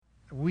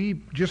We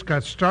just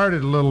got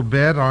started a little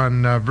bit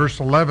on verse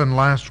 11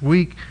 last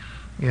week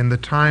in the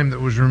time that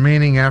was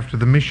remaining after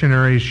the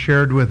missionaries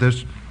shared with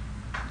us.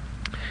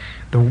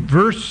 The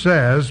verse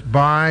says,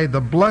 "By the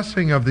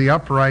blessing of the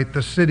upright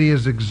the city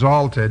is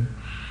exalted,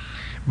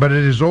 but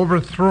it is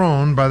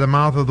overthrown by the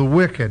mouth of the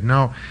wicked."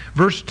 Now,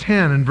 verse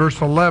 10 and verse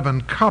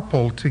 11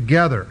 couple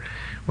together.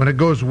 When it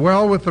goes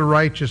well with the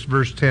righteous,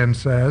 verse 10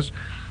 says,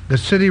 "The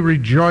city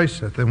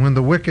rejoiceth, and when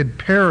the wicked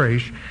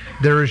perish,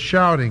 there is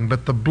shouting.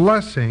 But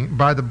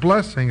by the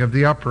blessing of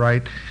the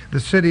upright, the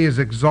city is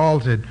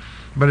exalted,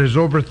 but is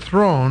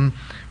overthrown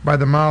by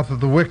the mouth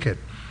of the wicked."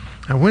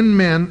 And when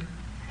men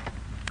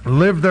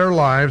live their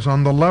lives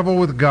on the level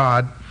with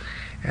God,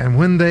 and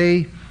when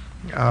they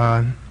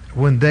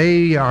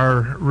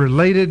are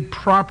related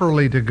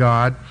properly to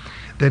God,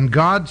 then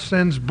God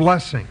sends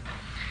blessing.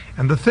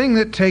 And the thing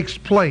that takes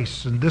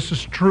place, and this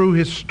is true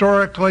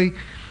historically,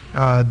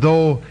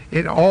 though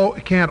it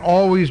can't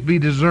always be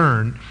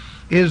discerned,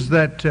 is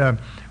that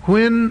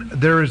when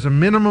there is a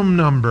minimum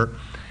number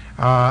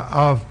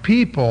of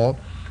people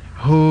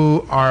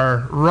who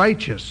are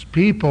righteous,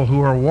 people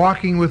who are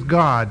walking with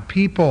God,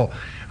 people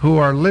who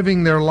are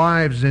living their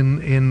lives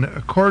in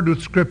accord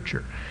with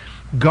Scripture,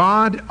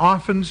 God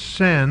often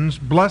sends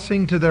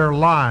blessing to their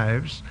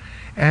lives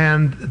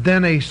and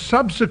then a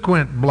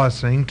subsequent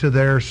blessing to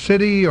their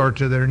city or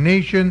to their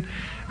nation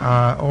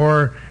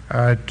or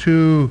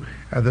to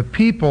the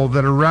people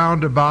that are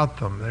round about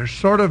them. There's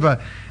sort of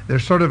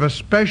a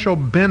special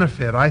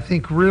benefit. I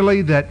think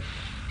really that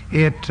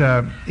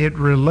it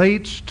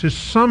relates to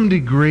some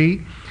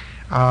degree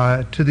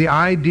to the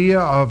idea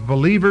of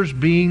believers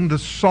being the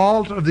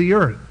salt of the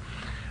earth.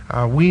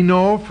 We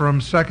know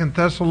from 2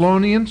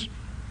 Thessalonians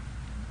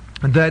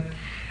that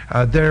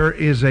there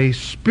is a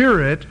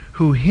spirit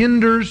who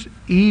hinders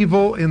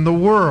evil in the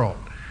world.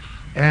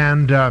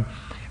 And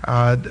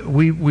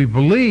we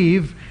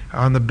believe,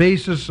 on the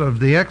basis of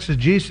the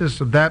exegesis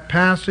of that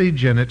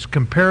passage and its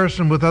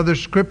comparison with other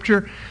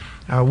Scripture,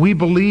 we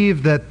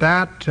believe that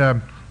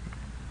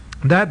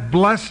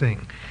blessing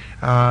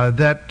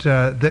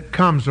that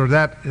comes, or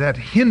that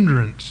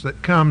hindrance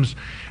that comes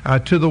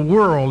to the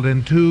world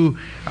and to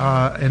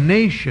a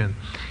nation,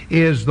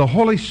 is the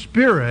Holy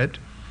Spirit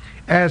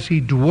as He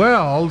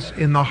dwells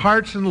in the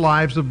hearts and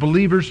lives of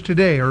believers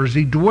today, or as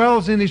He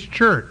dwells in His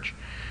church.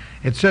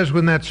 It says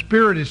when that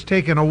Spirit is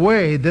taken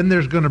away, then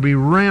there's going to be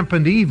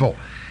rampant evil.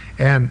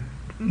 And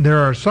there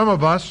are some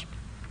of us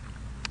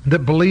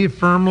that believe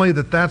firmly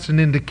that that's an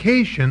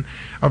indication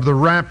of the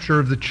rapture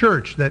of the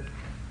church, that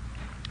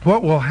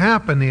what will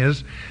happen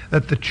is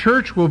that the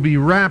church will be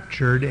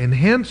raptured, and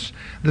hence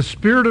the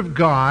Spirit of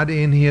God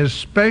in His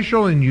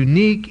special and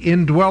unique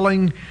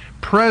indwelling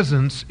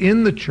presence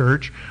in the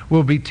church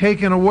will be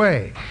taken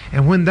away.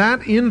 And when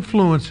that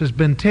influence has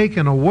been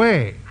taken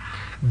away,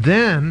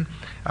 then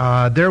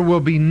there will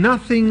be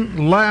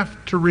nothing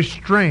left to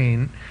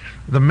restrain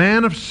the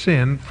man of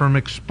sin from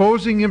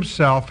exposing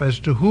himself as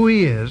to who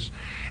he is,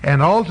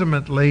 and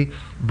ultimately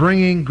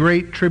bringing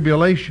great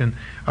tribulation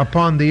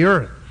upon the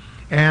earth.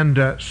 And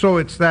so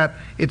it's that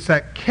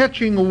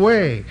catching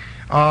away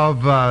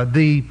of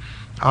the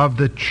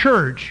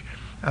church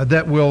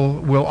that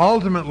will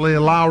ultimately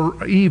allow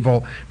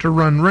evil to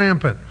run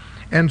rampant.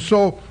 And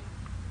so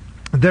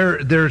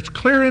there's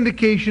clear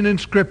indication in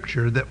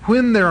Scripture that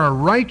when there are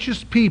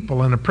righteous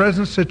people in a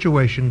present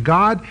situation,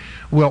 God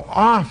will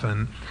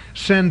often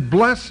send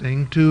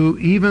blessing to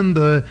even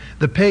the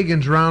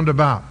pagans round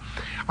about.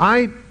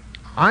 I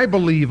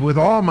believe with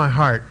all my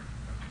heart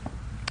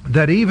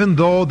that even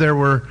though there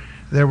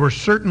were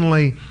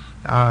certainly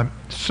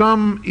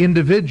some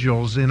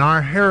individuals in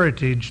our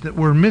heritage that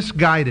were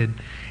misguided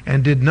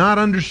and did not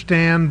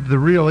understand the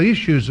real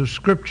issues of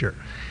Scripture,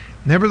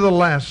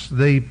 nevertheless,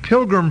 the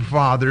Pilgrim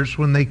Fathers,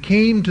 when they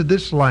came to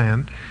this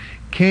land,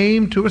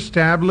 came to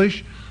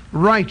establish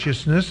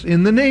righteousness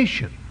in the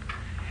nation.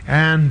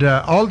 And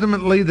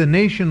ultimately, the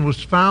nation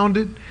was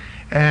founded,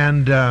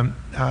 and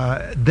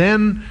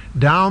then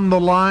down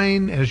the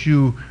line, as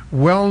you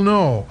well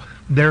know,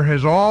 there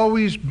has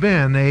always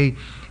been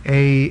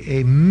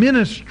a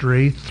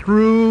ministry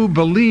through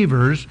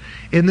believers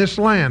in this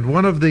land.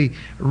 One of the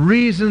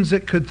reasons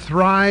it could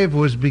thrive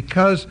was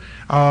because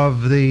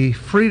of the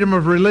freedom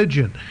of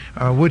religion,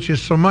 which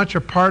is so much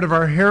a part of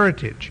our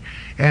heritage.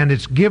 And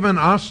it's given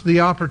us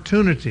the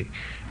opportunity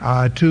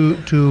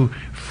to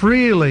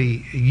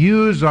freely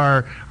use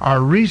our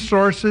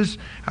resources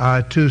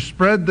to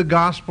spread the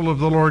gospel of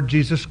the Lord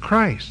Jesus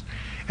Christ.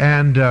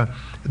 And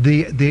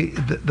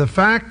the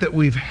fact that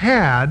we've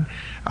had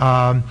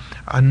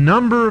a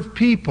number of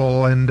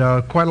people, and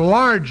quite a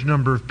large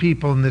number of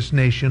people in this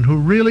nation who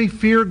really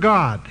fear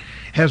God,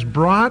 has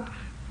brought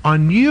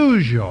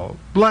unusual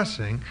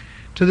blessing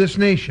to this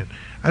nation.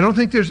 I don't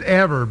think there's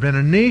ever been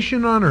a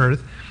nation on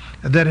earth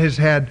that has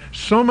had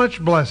so much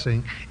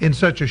blessing in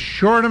such a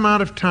short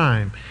amount of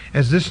time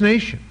as this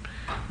nation.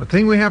 The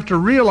thing we have to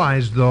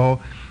realize, though,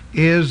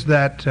 is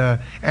that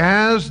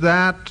as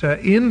that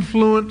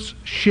influence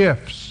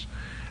shifts,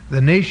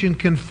 the nation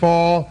can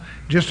fall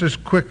just as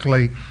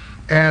quickly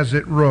as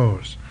it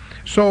rose.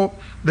 So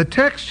the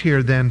text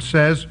here then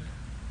says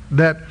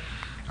that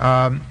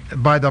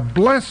by the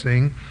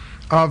blessing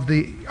of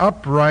the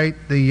upright,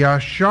 the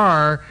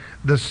Yashar,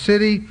 the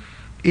city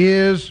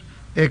is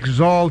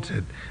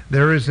exalted.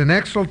 There is an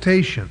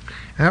exaltation.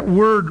 That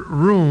word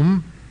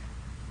room,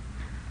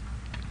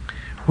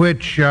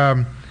 which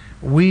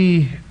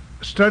we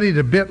studied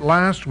a bit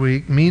last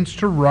week, means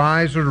to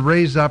rise or to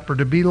raise up or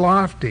to be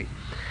lofty.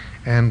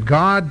 And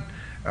God,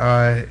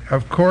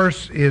 of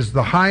course, is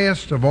the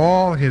highest of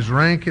all. His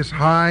rank is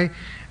high.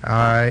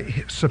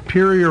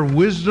 Superior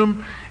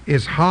wisdom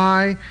is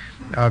high.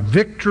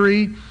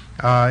 Victory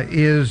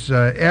is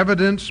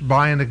evidenced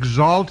by an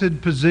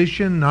exalted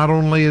position. Not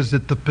only is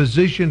it the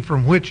position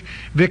from which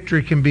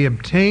victory can be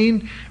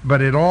obtained,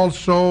 but it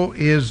also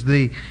is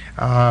the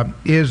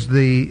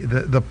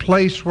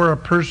place where a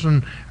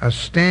person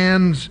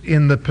stands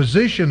in the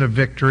position of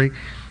victory.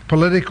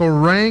 Political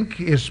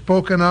rank is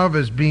spoken of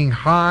as being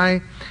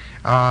high.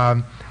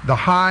 The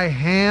high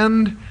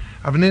hand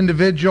of an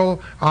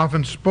individual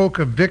often spoke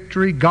of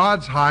victory.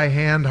 God's high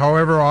hand,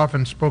 however,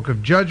 often spoke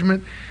of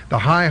judgment. The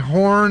high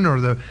horn,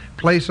 or the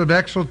place of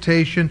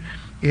exaltation,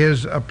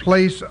 is a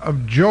place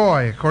of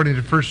joy, according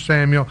to 1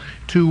 Samuel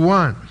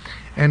 2:1.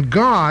 And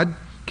God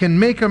can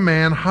make a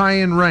man high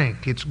in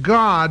rank. It's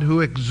God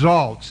who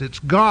exalts. It's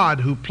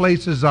God who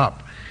places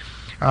up.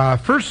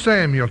 1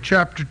 Samuel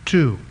chapter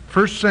 2.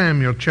 1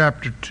 Samuel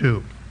chapter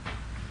 2.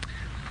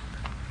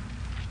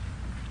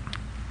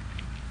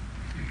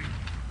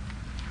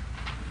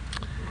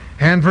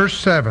 And verse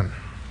 7.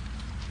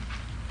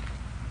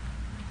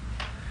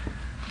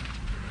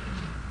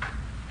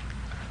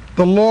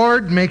 The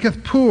Lord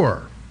maketh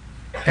poor,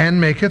 and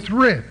maketh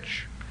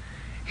rich.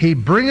 He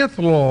bringeth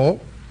low,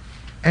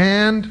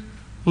 and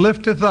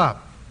lifteth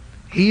up.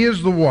 He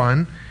is the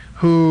one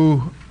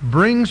who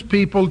brings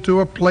people to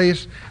a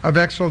place of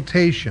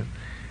exaltation.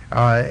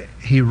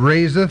 He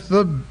raiseth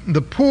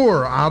the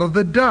poor out of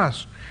the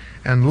dust,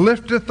 and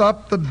lifteth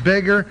up the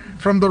beggar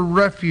from the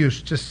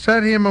refuse, to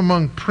set him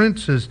among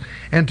princes,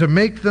 and to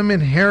make them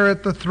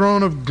inherit the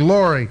throne of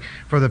glory.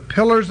 For the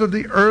pillars of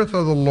the earth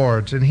are the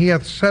Lord's, and he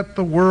hath set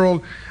the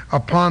world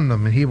upon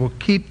them, and he will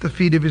keep the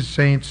feet of his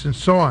saints, and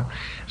so on.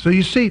 So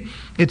you see,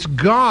 it's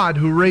God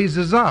who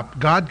raises up.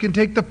 God can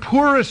take the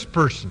poorest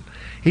person.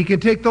 He can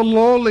take the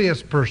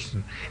lowliest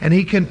person, and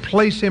he can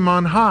place him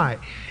on high.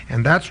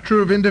 And that's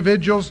true of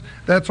individuals.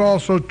 That's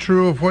also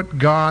true of what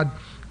God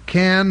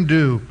can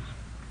do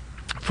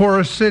for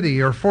a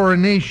city or for a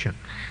nation.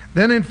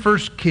 Then in 1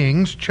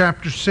 Kings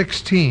chapter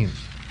 16.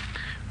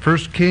 1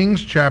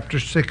 Kings chapter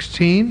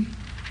 16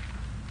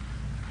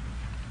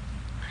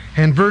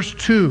 and verse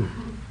 2.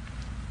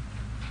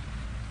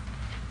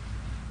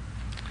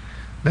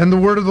 Then the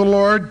word of the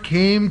Lord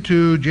came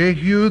to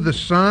Jehu the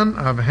son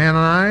of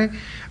Hanani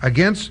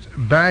against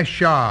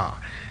Baasha,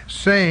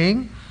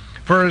 saying,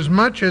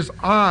 Forasmuch as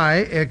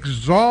I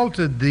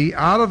exalted thee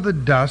out of the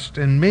dust,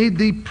 and made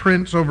thee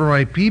prince over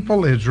my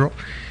people Israel,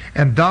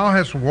 and thou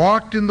hast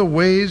walked in the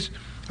ways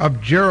of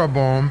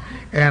Jeroboam,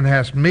 and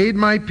hast made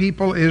my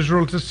people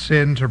Israel to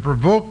sin, to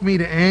provoke me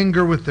to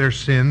anger with their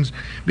sins,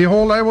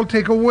 behold, I will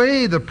take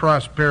away the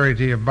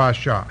prosperity of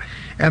Baasha,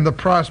 and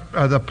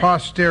the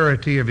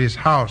posterity of his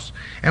house,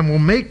 and will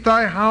make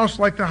thy house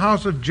like the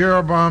house of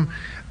Jeroboam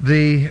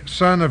the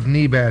son of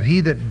Nebat. He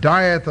that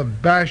dieth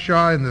of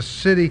Baasha in the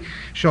city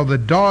shall the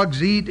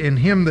dogs eat, and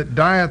him that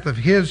dieth of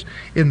his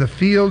in the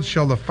fields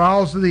shall the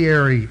fowls of the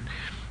air eat.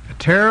 A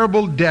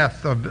terrible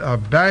death of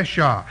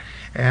Baasha.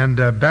 And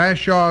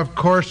Baasha, of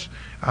course,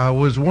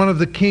 was one of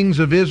the kings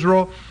of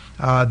Israel,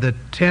 the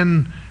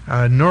 10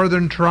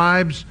 northern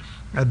tribes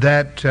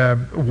that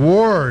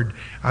warred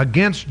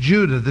against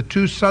Judah, the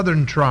 2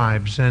 southern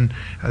tribes. And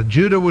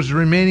Judah was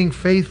remaining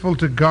faithful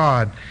to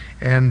God.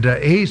 And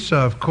Asa,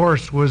 of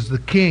course, was the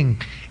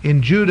king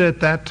in Judah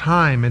at that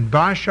time. And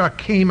Baasha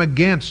came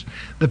against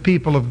the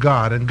people of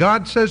God. And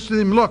God says to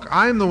them, look,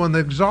 I'm the one that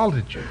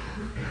exalted you,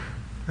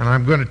 and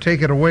I'm going to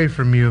take it away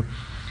from you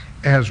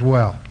as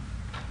well.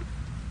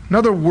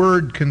 Another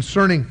word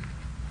concerning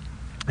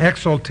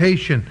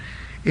exaltation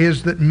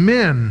is that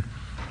men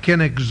can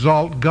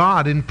exalt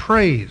God in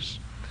praise.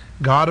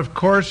 God, of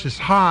course, is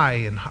high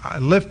and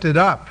lifted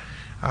up.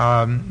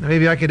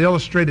 Maybe I could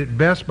illustrate it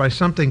best by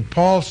something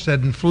Paul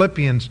said in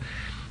Philippians.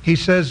 He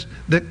says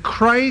that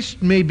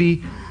Christ may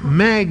be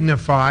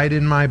magnified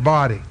in my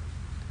body.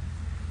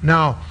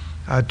 Now,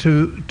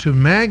 to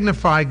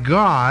magnify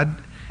God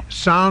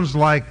sounds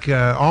like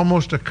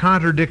almost a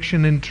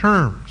contradiction in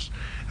terms.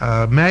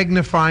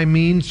 Magnify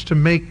means to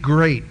make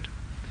great.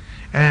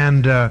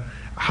 And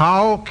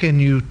how can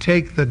you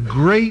take the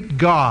great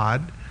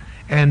God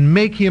and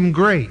make him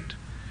great?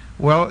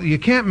 Well, you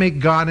can't make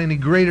God any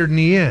greater than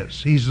he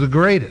is. He's the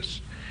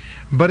greatest.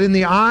 But in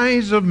the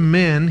eyes of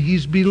men,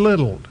 he's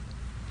belittled.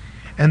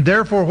 And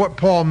therefore what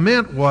Paul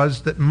meant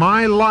was that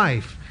my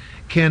life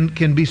can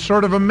be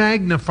sort of a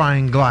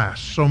magnifying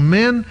glass. So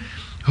men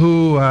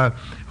who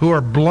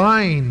are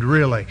blind,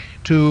 really,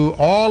 to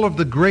all of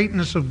the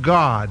greatness of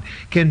God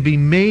can be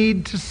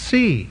made to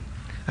see.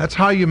 That's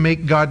how you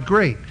make God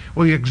great.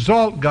 Well, you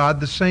exalt God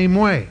the same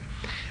way.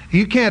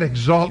 You can't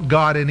exalt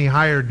God any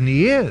higher than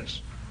He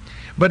is.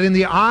 But in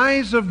the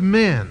eyes of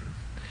men,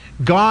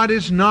 God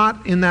is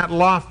not in that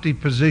lofty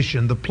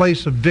position, the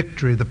place of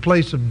victory, the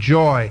place of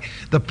joy,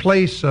 the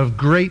place of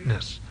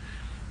greatness.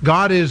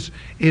 God is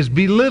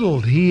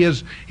belittled. He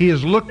is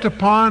looked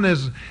upon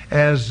as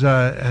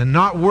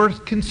not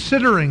worth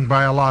considering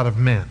by a lot of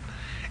men.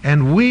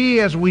 And we,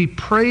 as we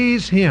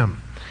praise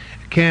Him,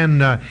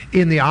 can,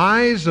 in the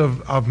eyes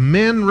of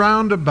men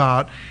round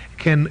about,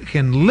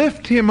 can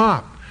lift Him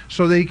up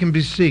so that He can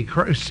be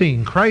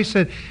seen. Christ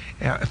said,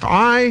 if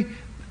I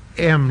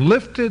am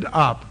lifted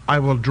up, I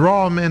will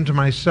draw men to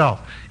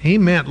myself. He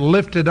meant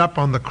lifted up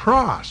on the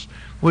cross,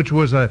 which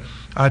was a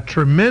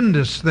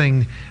tremendous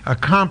thing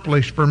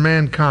accomplished for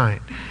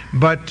mankind.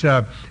 But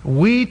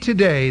we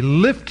today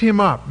lift Him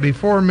up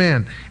before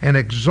men and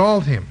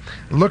exalt Him.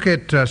 Look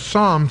at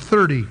Psalm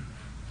 30.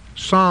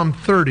 Psalm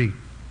 30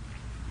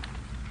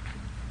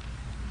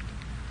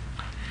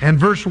 and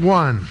verse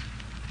 1.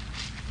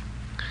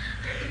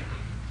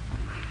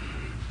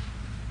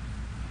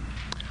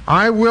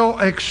 I will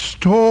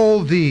extol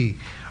Thee,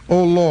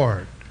 O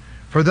Lord,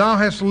 for Thou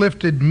hast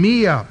lifted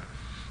me up,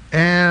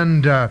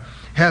 and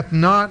hath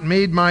not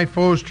made my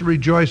foes to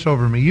rejoice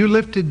over me. You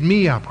lifted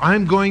me up.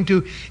 I'm going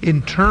to,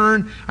 in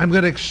turn, I'm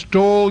going to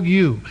extol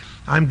You.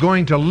 I'm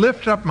going to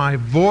lift up my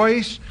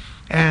voice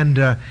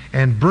and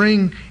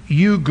bring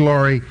You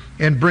glory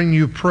and bring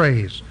You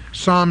praise.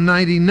 Psalm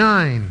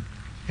 99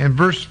 and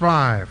verse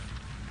 5.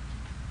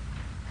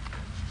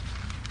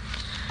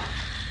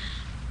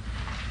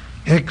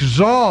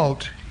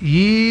 Exalt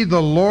ye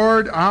the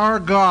Lord our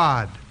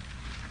God,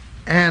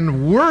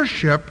 and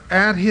worship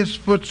at His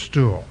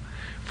footstool,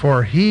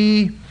 for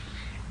He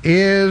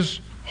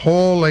is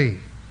holy.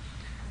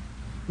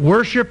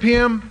 Worship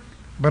Him,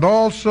 but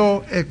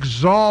also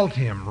exalt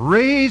Him.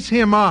 Raise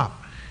Him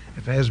up.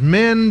 As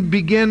men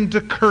begin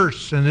to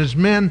curse and as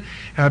men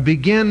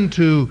begin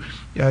to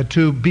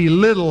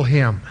belittle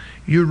Him,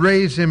 you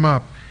raise Him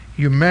up.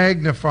 You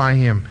magnify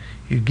Him.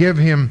 You give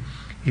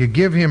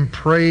Him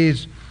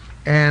praise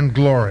and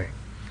glory.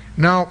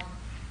 Now,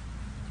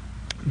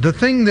 the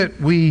thing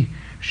that we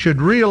should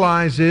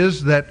realize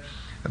is that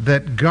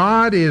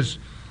God is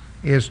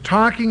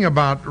talking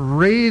about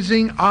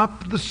raising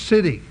up the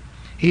city.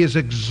 He is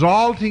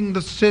exalting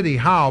the city.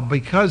 How?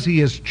 Because He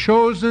has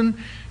chosen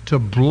to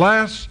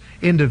bless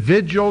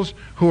individuals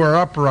who are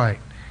upright.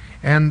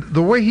 And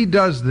the way He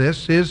does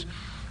this is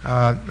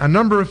a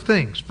number of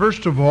things.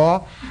 First of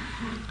all,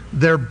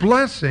 their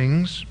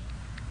blessings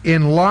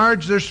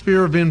enlarge their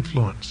sphere of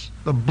influence.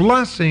 The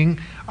blessing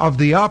of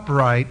the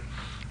upright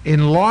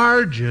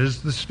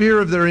enlarges the sphere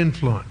of their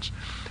influence.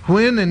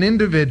 When an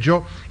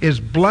individual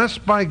is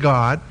blessed by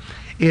God,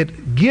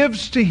 it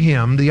gives to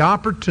him the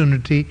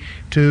opportunity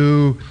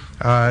to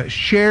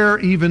share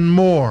even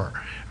more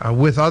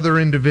with other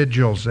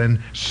individuals and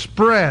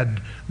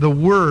spread the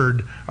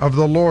word of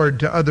the Lord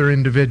to other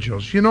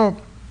individuals. You know,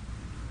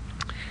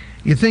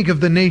 you think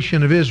of the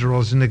nation of Israel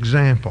as an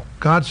example.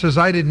 God says,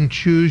 I didn't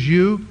choose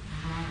you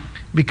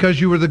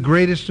because you were the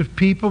greatest of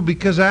people,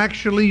 because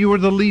actually you were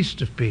the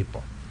least of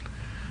people.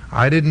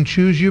 I didn't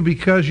choose you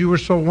because you were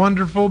so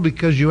wonderful,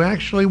 because you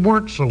actually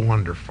weren't so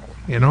wonderful,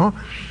 you know.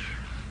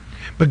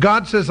 But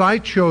God says, I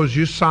chose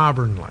you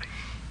sovereignly.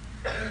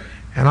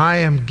 And I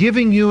am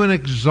giving you an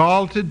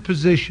exalted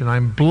position.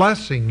 I'm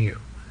blessing you.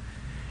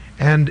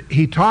 And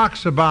He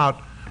talks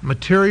about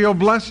material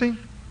blessing,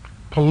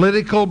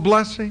 political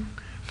blessing,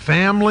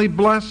 family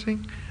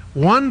blessing,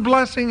 one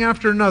blessing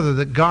after another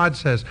that God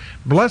says,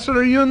 blessed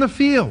are you in the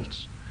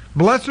fields,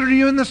 blessed are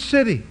you in the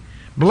city,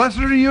 blessed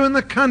are you in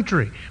the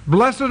country,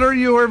 blessed are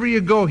you wherever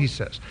you go, He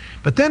says.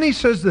 But then He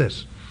says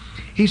this.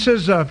 He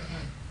says,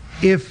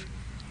 if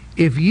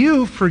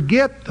you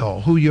forget, though,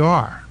 who you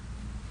are,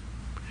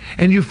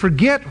 and you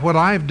forget what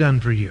I've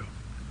done for you,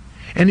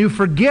 and you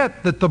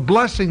forget that the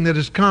blessing that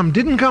has come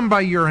didn't come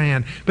by your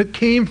hand, but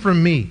came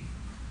from me,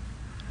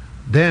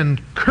 then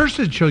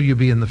cursed shall you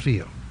be in the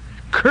field.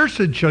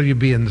 Cursed shall you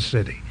be in the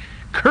city.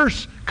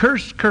 Curse,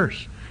 curse,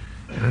 curse.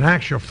 And in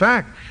actual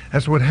fact,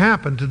 that's what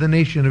happened to the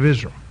nation of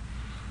Israel.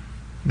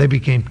 They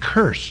became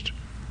cursed.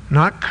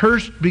 Not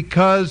cursed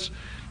because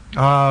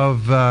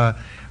of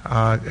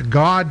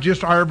God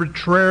just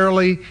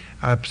arbitrarily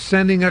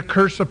sending a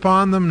curse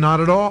upon them.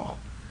 Not at all.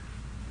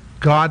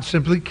 God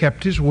simply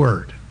kept His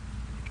word.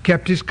 He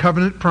kept His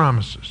covenant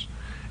promises.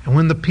 And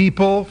when the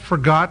people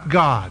forgot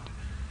God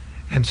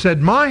and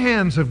said, my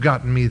hands have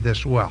gotten me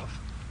this wealth,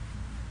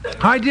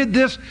 I did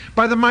this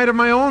by the might of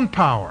my own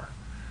power,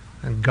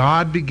 and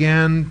God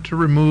began to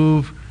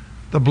remove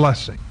the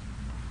blessing.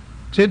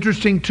 It's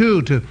interesting,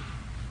 too, to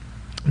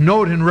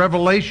note in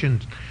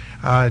Revelation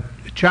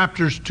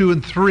chapters 2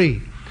 and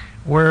 3,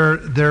 where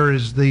there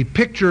is the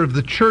picture of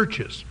the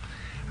churches,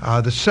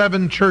 the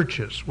 7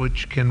 churches,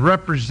 which can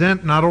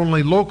represent not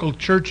only local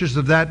churches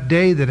of that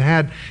day that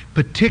had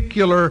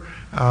particular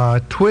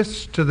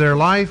twists to their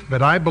life,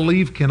 but I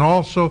believe can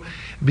also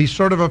be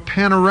sort of a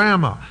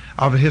panorama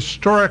of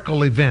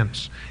historical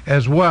events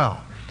as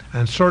well.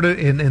 and sort of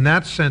in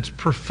that sense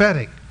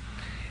prophetic.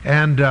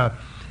 And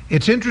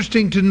it's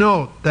interesting to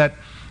note that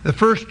the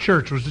first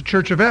church was the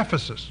church of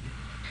Ephesus,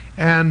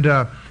 and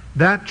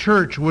that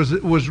church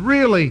was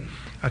really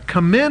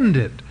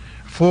commended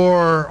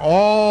for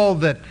all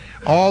that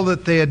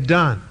they had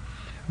done.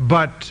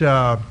 But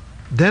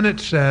then it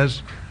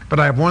says, "But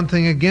I have one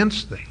thing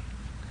against thee.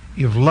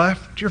 You've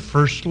left your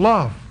first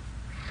love.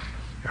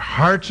 Your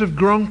hearts have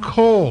grown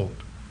cold.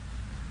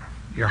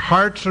 Your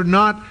hearts are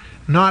not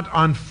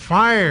on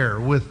fire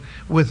with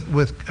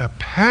a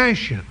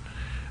passion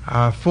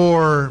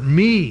for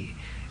me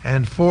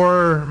and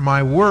for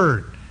my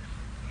word.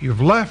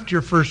 You've left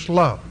your first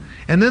love."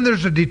 And then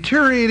there's a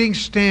deteriorating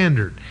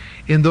standard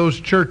in those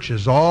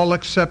churches, all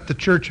except the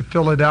Church of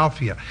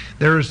Philadelphia.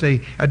 There is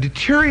a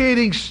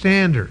deteriorating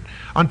standard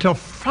until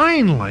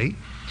finally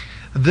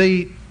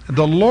the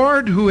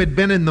Lord, who had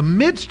been in the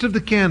midst of the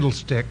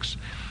candlesticks,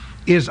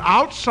 is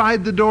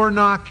outside the door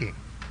knocking.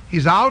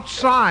 He's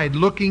outside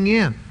looking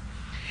in.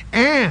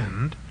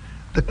 And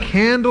the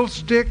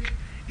candlestick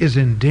is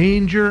in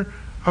danger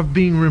of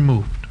being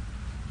removed.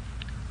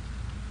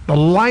 The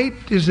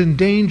light is in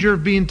danger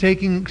of being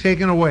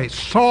taken away.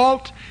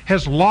 Salt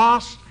has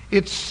lost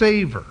its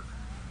savor.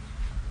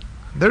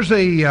 There's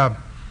a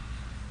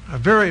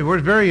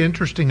very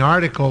interesting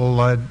article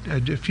a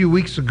few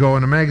weeks ago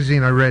in a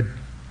magazine I read,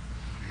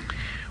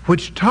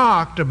 which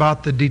talked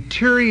about the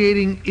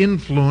deteriorating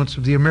influence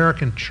of the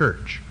American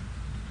church.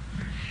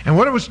 And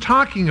what it was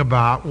talking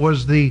about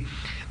was the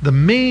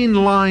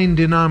mainline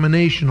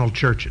denominational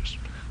churches,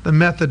 the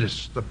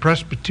Methodists, the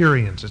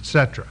Presbyterians,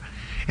 etc.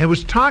 And it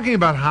was talking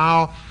about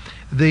how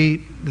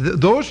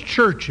those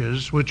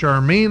churches, which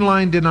are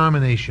mainline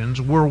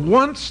denominations, were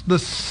once the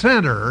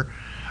center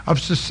of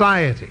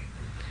society.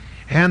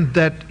 And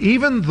that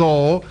even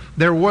though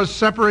there was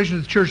separation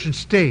of the church and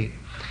state,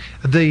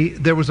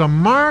 there was a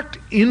marked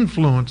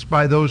influence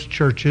by those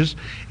churches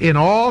in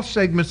all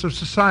segments of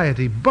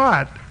society,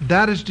 but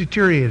that has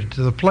deteriorated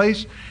to the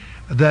place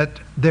that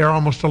they're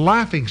almost a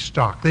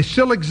laughingstock. They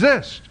still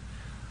exist.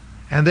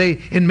 And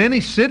in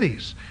many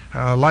cities,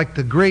 like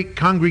the great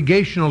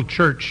Congregational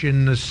Church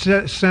in the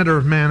center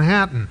of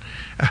Manhattan,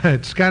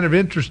 it's kind of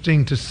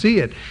interesting to see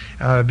it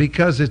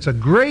because it's a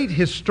great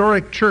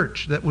historic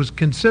church that was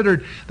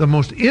considered the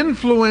most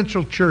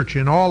influential church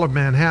in all of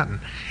Manhattan.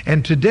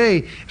 And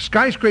today,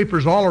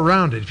 skyscrapers all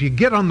around it. If you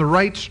get on the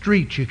right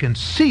street, you can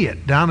see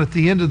it down at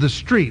the end of the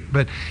street.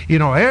 But,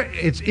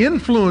 its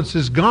influence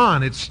is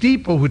gone. Its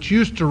steeple, which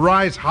used to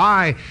rise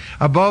high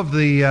above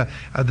the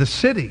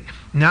city,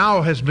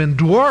 now has been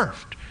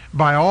dwarfed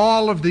by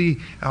all of the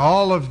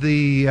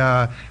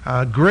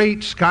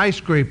great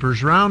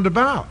skyscrapers round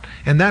about.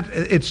 And that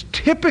it's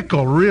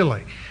typical,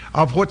 really,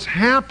 of what's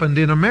happened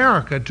in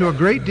America to a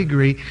great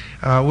degree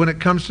when it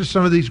comes to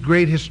some of these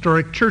great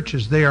historic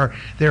churches. They are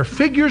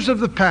figures of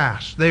the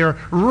past. They are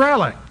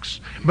relics,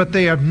 but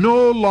they have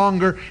no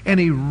longer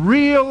any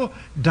real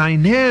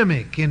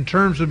dynamic in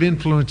terms of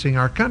influencing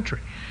our country.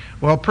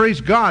 Well, praise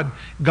God,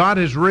 God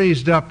has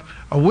raised up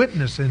a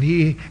witness, and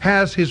He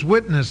has His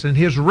witness and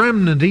His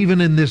remnant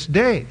even in this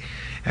day.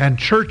 And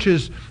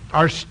churches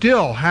are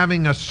still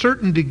having a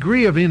certain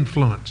degree of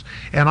influence,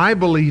 and I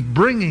believe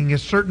bringing a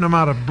certain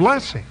amount of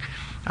blessing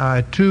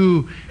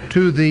to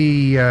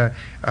the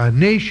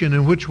nation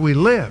in which we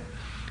live.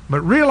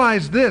 But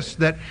realize this,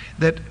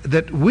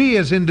 that we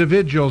as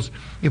individuals,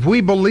 if we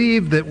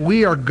believe that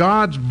we are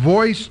God's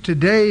voice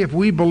today, if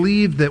we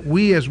believe that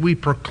we, as we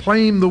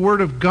proclaim the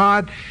Word of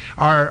God,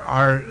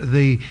 are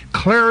the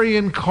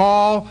clarion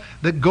call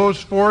that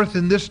goes forth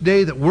in this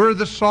day, that we're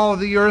the salt of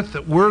the earth,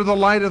 that we're the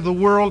light of the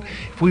world,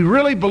 if we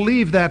really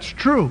believe that's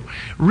true,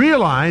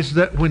 realize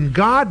that when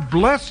God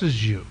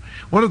blesses you,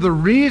 one of the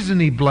reasons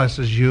He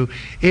blesses you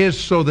is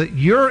so that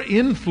your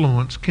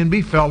influence can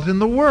be felt in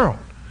the world.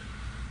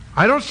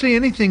 I don't see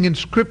anything in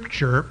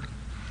Scripture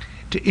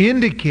to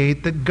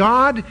indicate that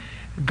God,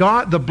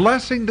 the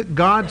blessing that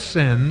God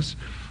sends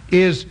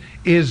is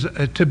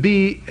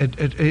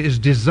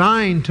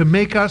designed to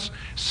make us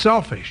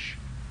selfish.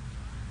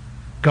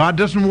 God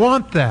doesn't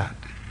want that.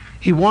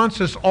 He wants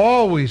us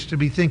always to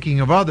be thinking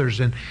of others.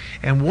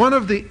 And one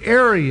of the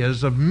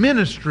areas of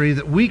ministry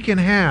that we can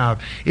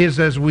have is,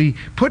 as we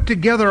put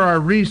together our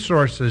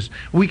resources,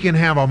 we can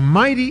have a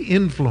mighty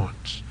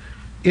influence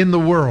in the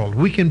world.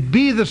 We can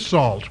be the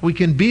salt. We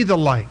can be the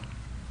light.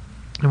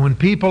 And when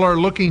people are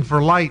looking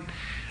for light,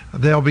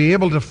 they'll be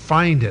able to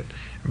find it,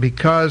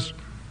 because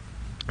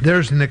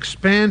there's an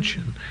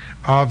expansion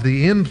of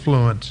the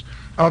influence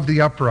of the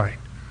upright.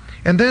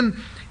 And then,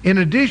 in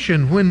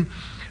addition, when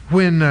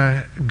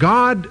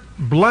God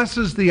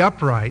blesses the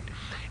upright,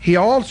 He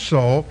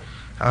also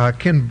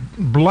can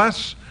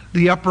bless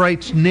the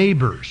upright's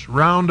neighbors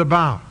round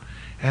about.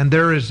 And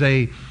there is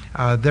a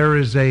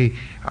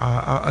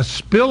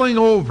spilling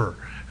over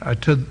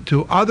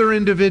to other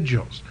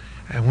individuals.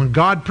 And when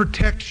God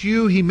protects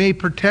you, He may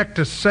protect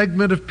a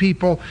segment of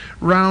people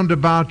round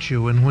about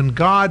you. And when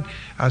God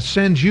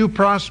sends you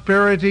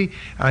prosperity,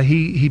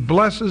 He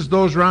blesses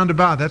those round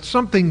about. That's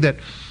something that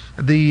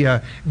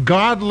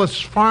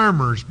godless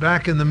farmers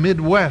back in the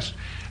Midwest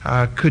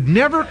could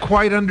never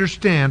quite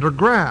understand or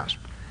grasp.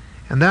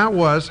 And that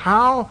was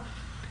how,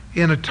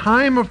 in a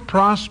time of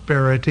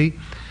prosperity,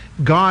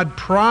 God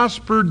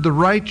prospered the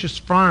righteous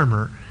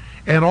farmer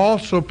and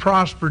also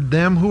prospered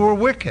them who were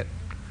wicked.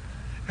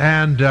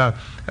 And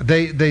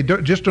they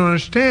just don't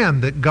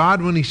understand that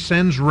God, when He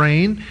sends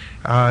rain,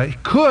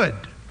 could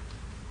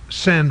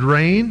send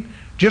rain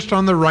just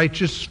on the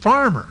righteous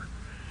farmer.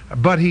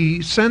 But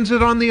He sends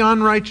it on the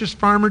unrighteous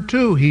farmer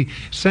too. He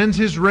sends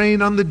His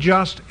rain on the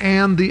just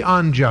and the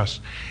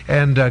unjust.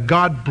 And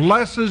God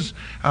blesses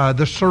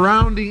the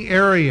surrounding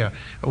area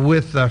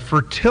with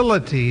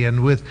fertility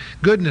and with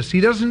goodness.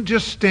 He doesn't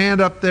just stand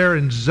up there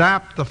and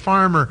zap the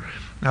farmer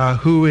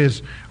who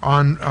is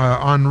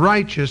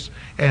unrighteous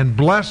and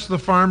bless the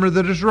farmer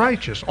that is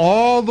righteous.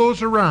 All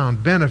those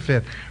around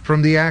benefit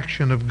from the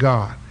action of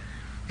God.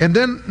 And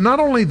then not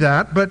only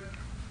that, but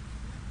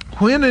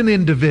when an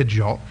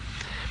individual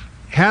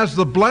has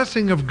the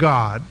blessing of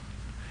God,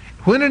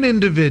 when an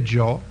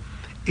individual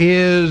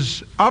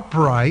is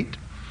upright,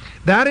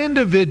 that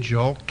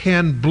individual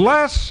can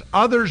bless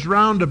others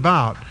round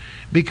about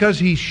because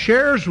he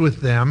shares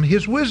with them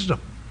his wisdom.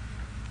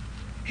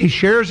 He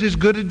shares his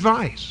good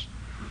advice.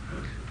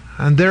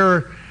 And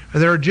there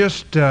are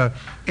just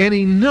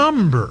any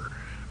number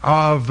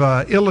of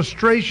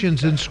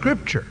illustrations in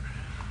Scripture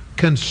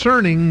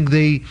concerning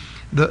the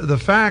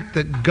fact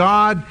that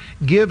God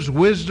gives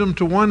wisdom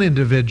to one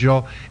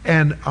individual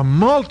and a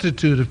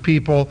multitude of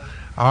people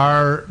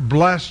are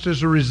blessed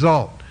as a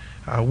result.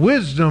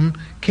 Wisdom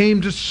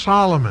came to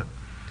Solomon,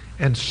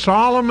 and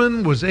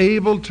Solomon was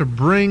able to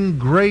bring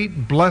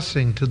great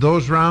blessing to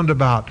those round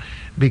about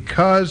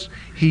because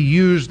he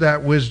used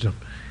that wisdom.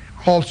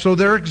 Also,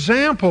 their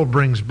example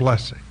brings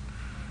blessing.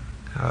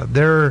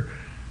 There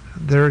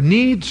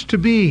needs to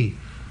be,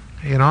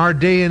 in our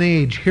day and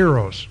age,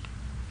 heroes.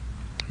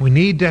 We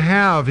need to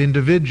have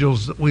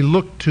individuals that we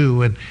look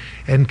to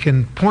and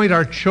can point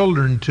our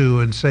children to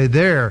and say,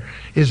 there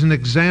is an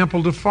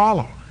example to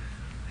follow.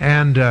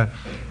 And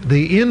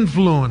the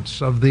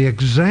influence of the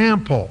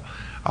example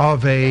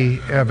of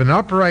an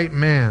upright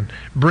man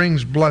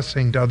brings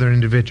blessing to other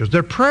individuals.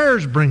 Their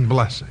prayers bring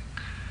blessing.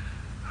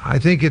 I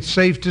think it's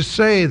safe to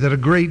say that a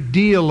great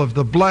deal of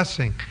the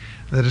blessing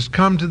that has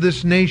come to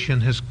this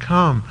nation has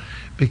come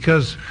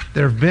because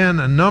there have been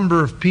a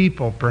number of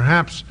people,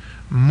 perhaps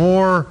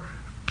more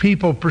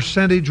people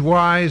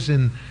percentage-wise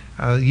in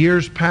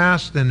years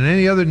past than in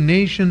any other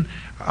nation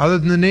other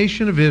than the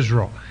nation of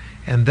Israel.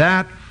 And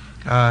that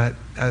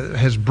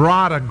has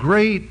brought a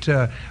great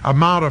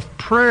amount of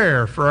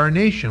prayer for our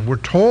nation. We're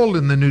told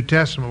in the New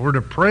Testament we're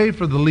to pray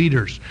for the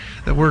leaders,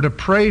 that we're to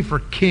pray for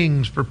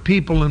kings, for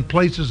people in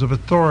places of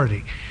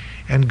authority.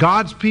 And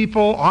God's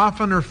people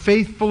often are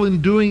faithful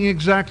in doing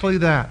exactly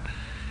that.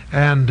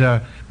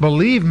 And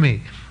believe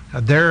me,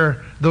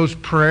 those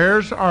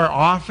prayers are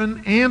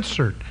often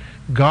answered.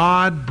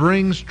 God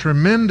brings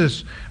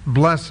tremendous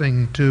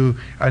blessing to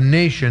a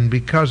nation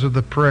because of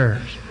the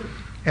prayers.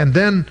 And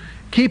then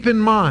keep in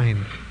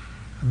mind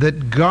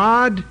that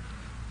God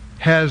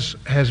has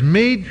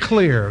made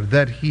clear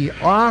that He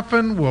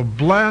often will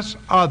bless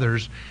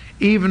others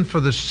even for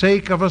the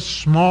sake of a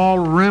small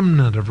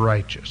remnant of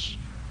righteous.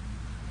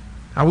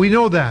 Now we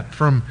know that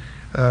from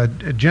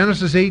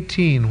Genesis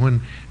 18,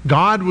 when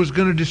God was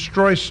going to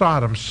destroy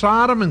Sodom.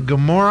 Sodom and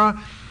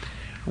Gomorrah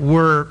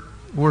were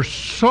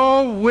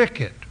so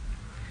wicked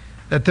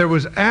that there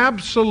was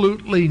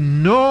absolutely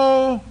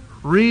no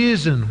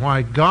reason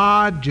why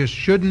God just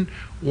shouldn't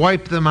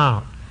wipe them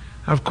out.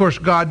 Of course,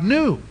 God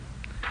knew.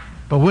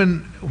 But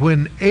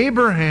when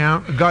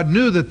Abraham, God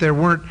knew that there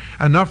weren't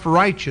enough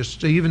righteous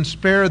to even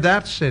spare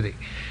that city.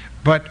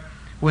 But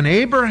when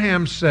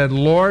Abraham said,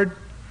 Lord,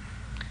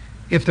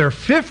 if there are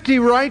 50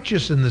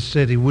 righteous in the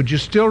city, would you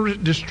still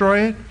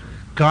destroy it?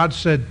 God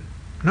said,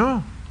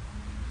 no.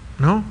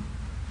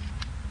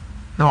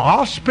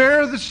 I'll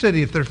spare the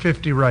city if there are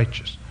 50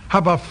 righteous. How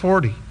about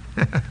 40?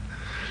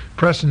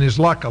 Pressing his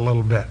luck a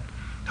little bit.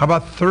 How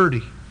about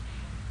 30?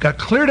 Got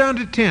clear down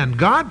to 10.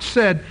 God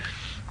said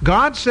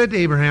to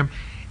Abraham,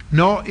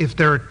 no, if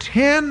there are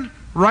 10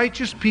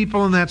 righteous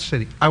people in that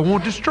city, I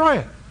won't destroy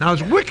it. Now,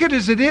 as wicked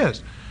as it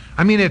is,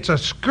 I mean, it's a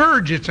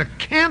scourge, it's a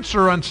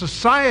cancer on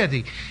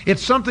society.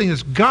 It's something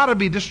that's got to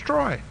be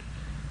destroyed.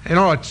 You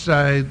know,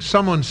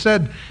 someone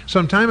said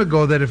some time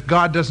ago that if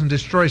God doesn't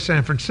destroy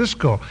San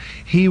Francisco,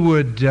 He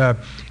would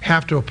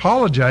have to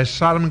apologize to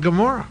Sodom and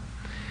Gomorrah.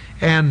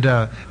 And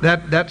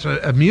that's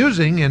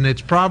amusing, and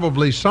it's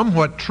probably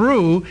somewhat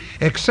true,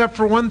 except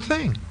for one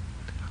thing.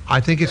 I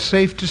think it's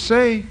safe to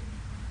say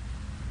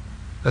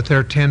that there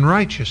are 10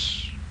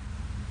 righteous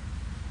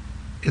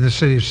in the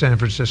city of San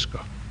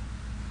Francisco.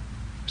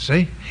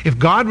 See? If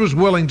God was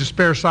willing to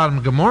spare Sodom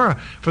and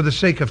Gomorrah for the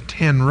sake of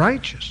 10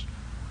 righteous,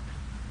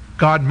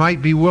 God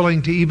might be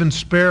willing to even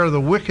spare the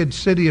wicked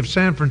city of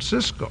San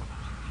Francisco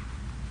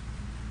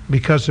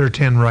because there are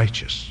 10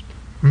 righteous.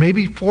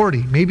 Maybe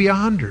 40, maybe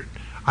 100.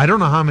 I don't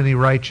know how many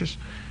righteous.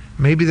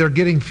 Maybe they're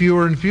getting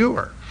fewer and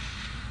fewer.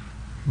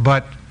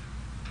 But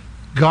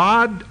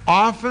God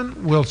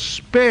often will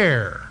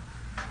spare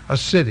a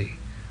city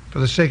for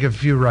the sake of a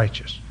few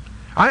righteous.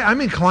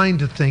 I'm inclined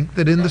to think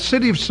that in the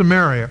city of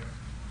Samaria,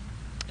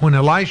 when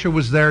Elisha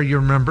was there, you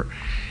remember,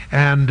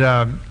 and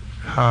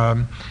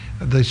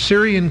the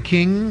Syrian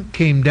king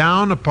came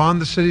down upon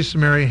the city of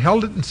Samaria,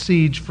 held it in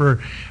siege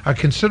for a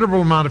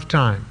considerable amount of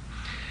time,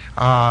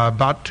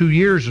 about 2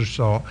 years or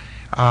so.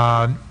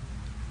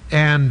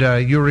 And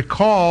you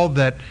recall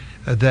that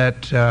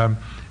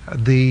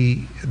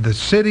the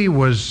city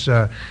was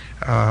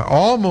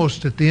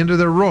almost at the end of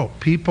their rope.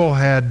 People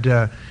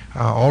had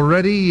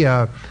already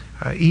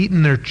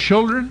eaten their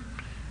children.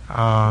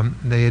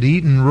 They had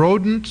eaten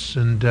rodents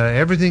and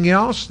everything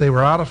else. They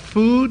were out of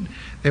food.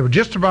 They were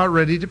just about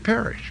ready to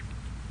perish.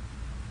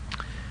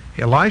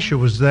 Elisha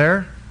was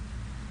there.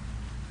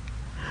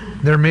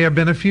 There may have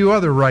been a few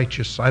other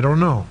righteous. I don't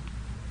know.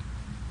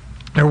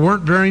 There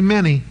weren't very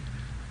many.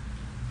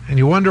 And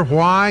you wonder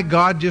why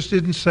God just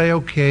didn't say,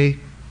 okay,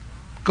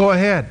 go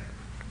ahead.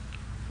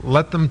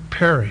 Let them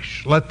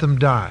perish. Let them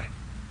die.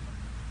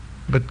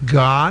 But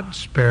God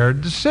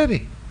spared the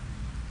city.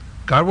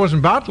 God wasn't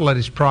about to let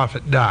his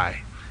prophet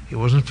die. He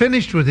wasn't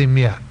finished with him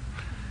yet.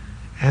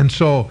 And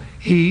so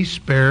he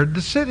spared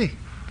the city.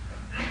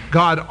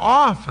 God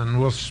often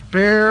will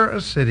spare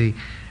a city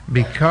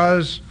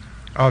because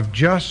of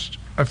just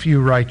a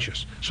few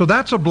righteous. So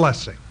that's a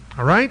blessing,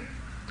 all right?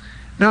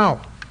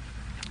 Now,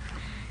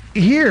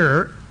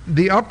 here,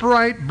 the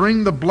upright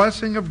bring the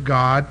blessing of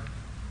God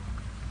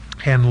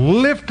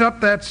and lift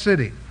up that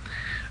city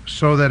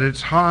so that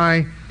it's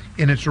high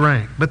in its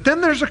rank. But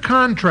then there's a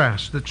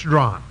contrast that's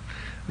drawn.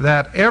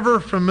 That ever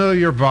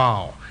familiar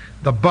vowel,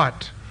 the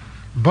but.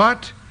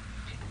 But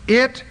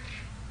it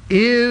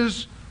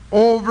is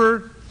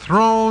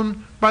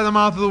overthrown by the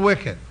mouth of the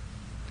wicked.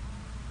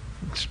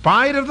 In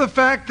spite of the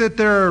fact that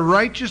there are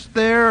righteous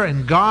there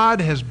and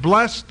God has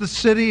blessed the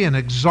city and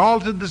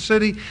exalted the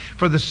city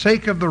for the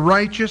sake of the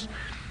righteous,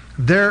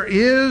 there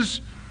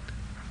is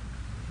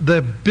the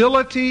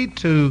ability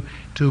to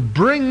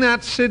bring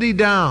that city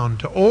down,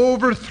 to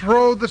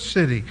overthrow the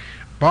city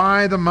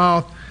by the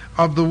mouth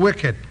of the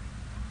wicked.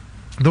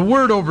 The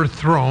word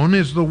overthrown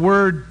is the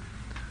word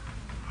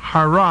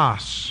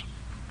haras.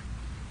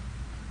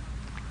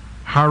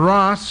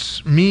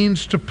 Haras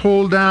means to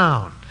pull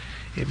down.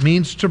 It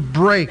means to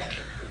break.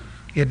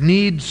 It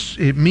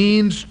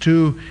means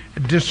to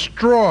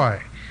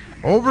destroy.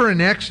 Over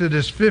in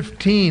Exodus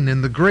 15,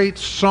 in the great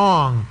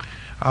song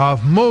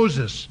of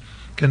Moses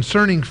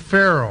concerning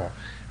Pharaoh,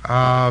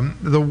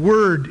 the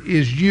word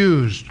is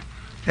used.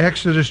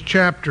 Exodus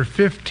chapter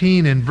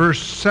 15 and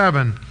verse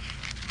 7.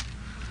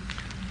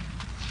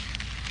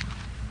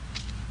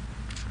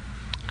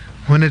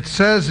 When it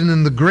says, and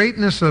in the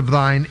greatness of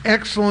thine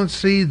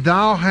excellency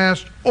thou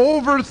hast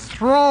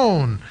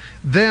overthrown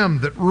them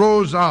that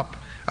rose up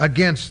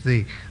against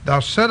thee. Thou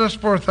settest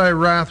forth thy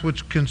wrath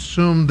which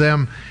consumed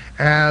them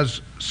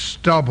as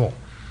stubble.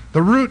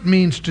 The root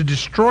means to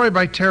destroy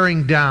by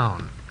tearing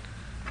down.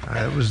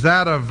 It was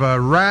that of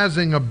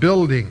razing a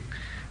building.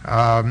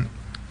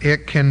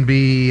 It can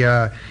be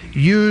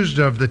used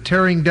of the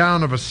tearing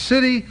down of a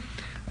city,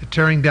 the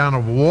tearing down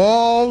of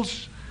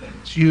walls.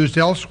 It's used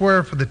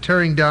elsewhere for the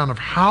tearing down of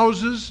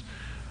houses,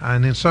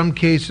 and in some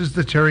cases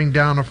the tearing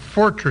down of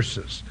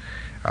fortresses.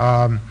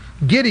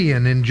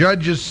 Gideon in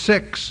Judges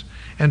 6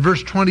 and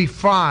verse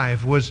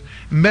 25 was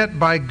met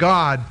by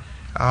God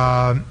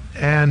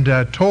and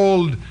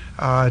told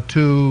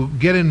to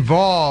get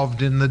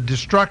involved in the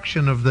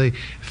destruction of the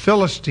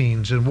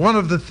Philistines. And one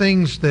of the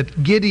things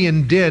that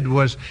Gideon did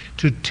was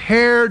to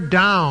tear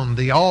down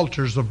the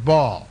altars of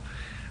Baal.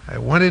 I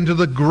went into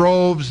the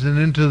groves and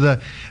into the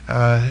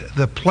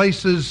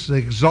places, the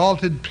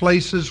exalted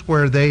places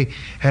where they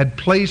had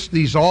placed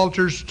these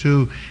altars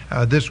to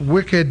this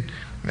wicked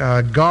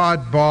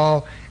god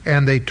Baal,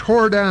 and they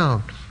tore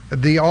down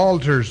the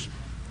altars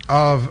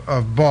of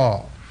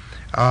Baal.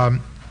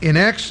 In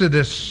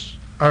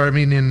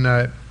in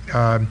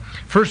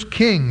 1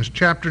 Kings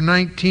chapter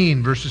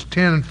 19, verses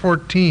 10 and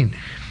 14,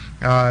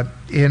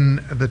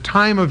 in the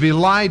time of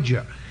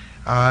Elijah,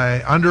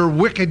 under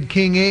wicked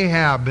King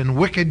Ahab and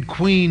wicked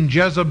Queen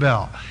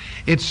Jezebel,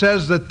 it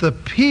says that the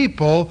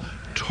people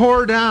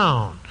tore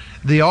down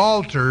the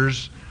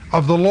altars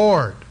of the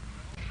Lord.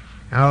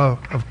 Now,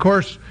 of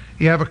course,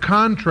 you have a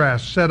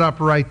contrast set up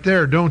right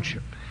there, don't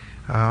you?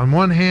 On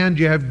one hand,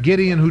 you have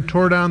Gideon who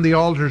tore down the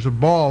altars of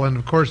Baal, and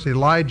of course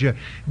Elijah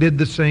did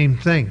the same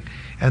thing.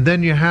 And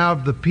then you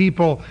have the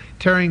people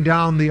tearing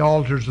down the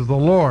altars of the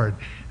Lord.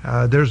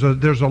 There's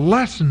a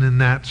lesson in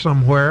that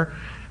somewhere.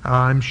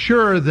 I'm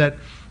sure that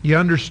you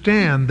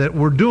understand that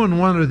we're doing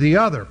one or the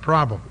other,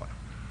 probably.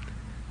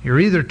 You're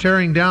either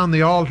tearing down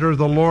the altar of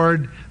the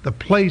Lord, the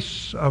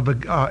place of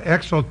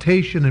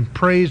exaltation and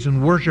praise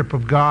and worship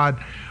of God,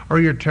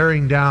 or you're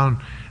tearing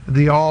down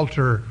the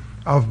altar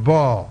of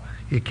Baal.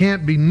 You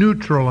can't be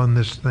neutral in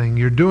this thing.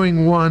 You're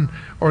doing one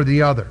or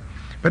the other.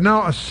 But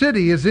now a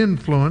city is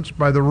influenced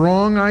by the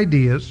wrong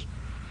ideas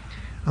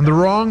and the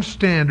wrong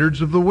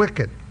standards of the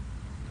wicked.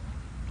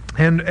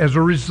 And as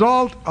a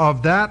result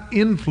of that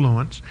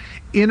influence,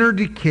 inner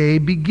decay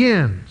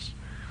begins.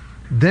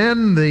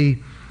 Then the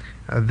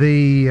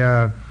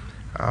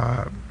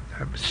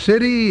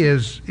city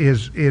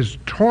is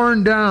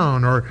torn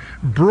down or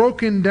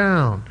broken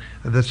down.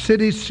 The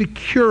city's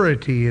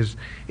security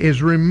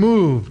is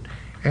removed,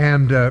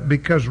 and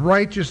because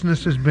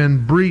righteousness has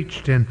been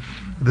breached, and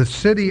the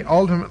city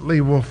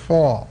ultimately will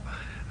fall.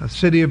 The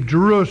city of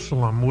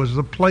Jerusalem was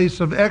the place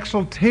of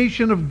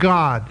exaltation of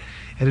God.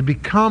 It had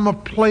become a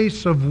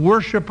place of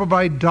worship of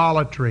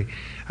idolatry.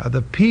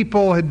 The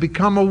people had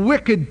become a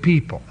wicked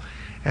people.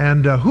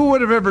 And who would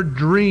have ever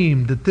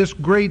dreamed that this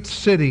great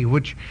city,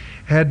 which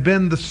had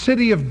been the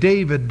city of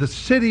David, the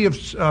city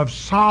of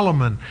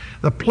Solomon,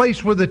 the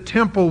place where the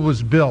temple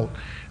was built,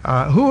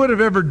 who would have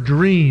ever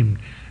dreamed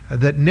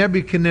that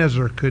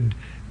Nebuchadnezzar could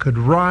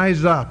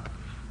rise up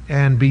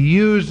and be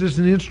used as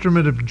an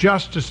instrument of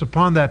justice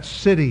upon that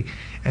city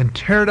and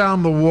tear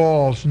down the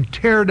walls and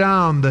tear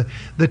down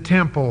the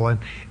temple and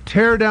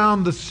tear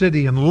down the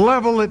city and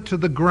level it to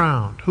the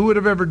ground? Who would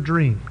have ever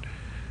dreamed?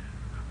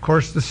 Of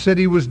course, the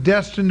city was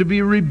destined to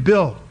be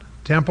rebuilt.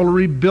 Temple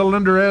rebuilt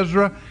under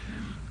Ezra.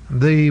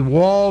 The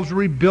walls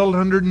rebuilt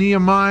under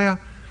Nehemiah.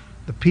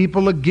 The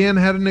people again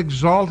had an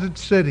exalted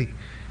city.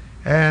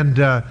 And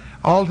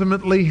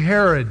ultimately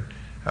Herod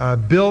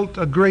built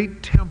a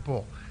great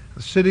temple.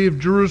 The city of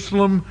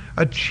Jerusalem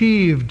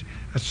achieved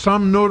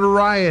some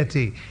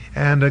notoriety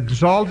and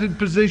exalted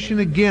position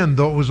again,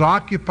 though it was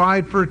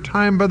occupied for a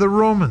time by the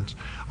Romans.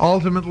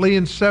 Ultimately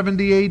in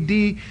 70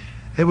 A.D.,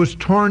 it was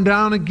torn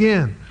down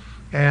again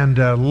and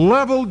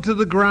leveled to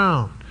the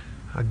ground.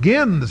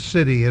 Again, the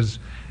city has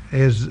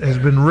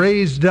been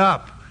raised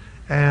up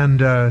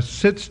and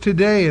sits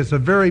today as a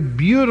very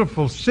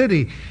beautiful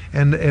city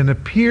and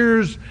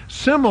appears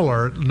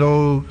similar,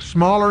 though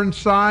smaller in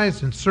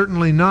size and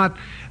certainly not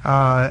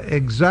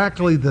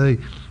exactly the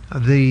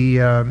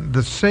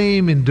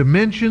same in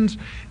dimensions.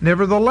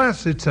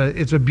 Nevertheless, it's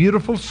a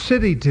beautiful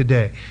city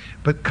today,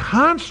 but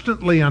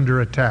constantly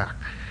under attack.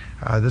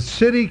 The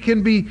city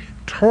can be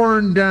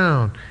torn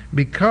down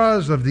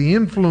because of the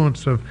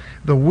influence of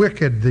the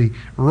wicked, the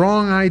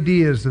wrong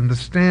ideas and the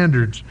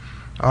standards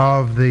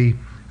of the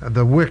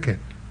wicked.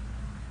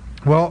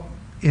 Well,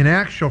 in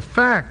actual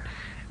fact,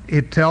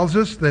 it tells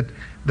us that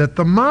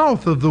the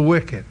mouth of the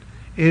wicked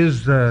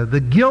is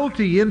the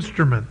guilty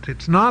instrument.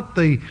 It's not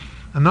the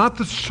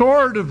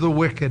sword of the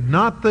wicked,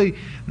 not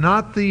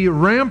the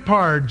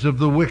ramparts of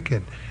the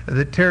wicked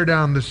that tear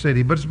down the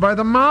city, but it's by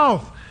the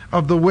mouth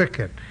of the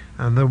wicked.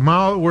 And the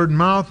word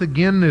mouth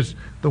again is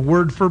the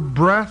word for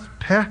breath,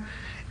 peh,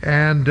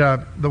 and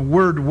the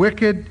word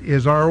wicked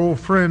is our old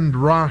friend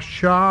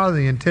rasha,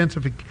 the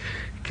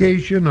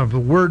intensification of the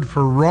word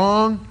for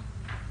wrong,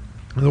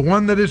 the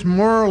one that is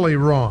morally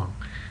wrong.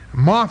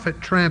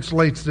 Moffat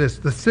translates this: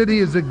 the city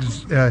is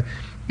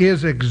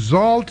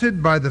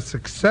exalted by the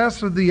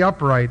success of the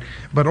upright,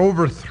 but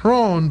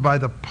overthrown by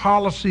the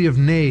policy of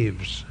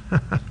knaves.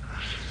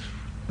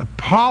 The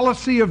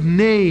policy of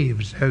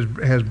knaves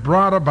has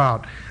brought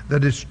about the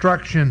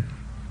destruction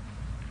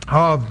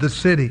of the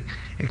city.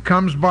 It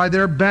comes by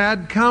their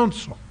bad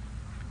counsel.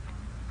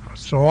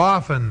 So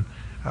often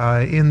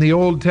in the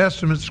Old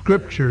Testament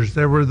scriptures,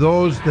 there were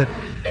those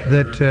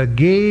that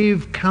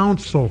gave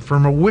counsel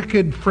from a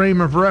wicked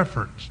frame of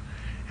reference.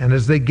 And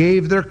as they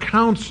gave their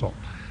counsel,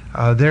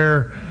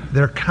 their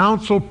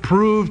counsel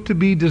proved to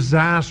be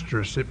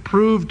disastrous. It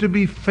proved to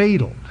be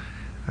fatal.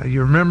 You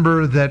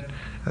remember that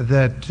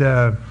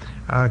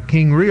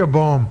King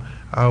Rehoboam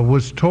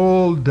was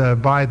told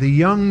by the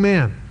young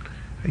men,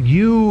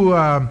 you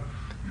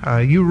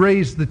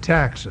raise the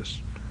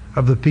taxes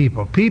of the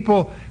people.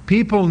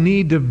 People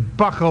need to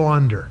buckle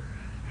under.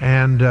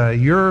 And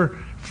your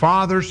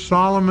father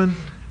Solomon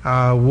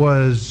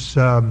raised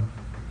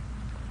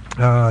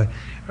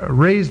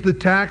the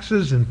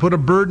taxes and put a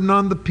burden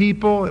on the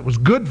people. It was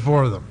good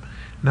for them.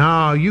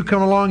 Now you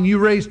come along, you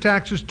raise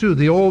taxes too.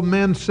 The old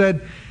men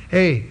said,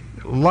 hey,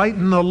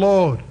 lighten the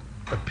load.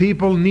 The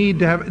people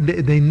need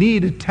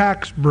a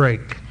tax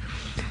break.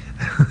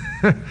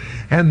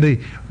 And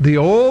the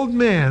old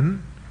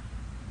men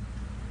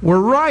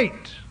were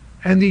right,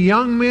 and the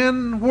young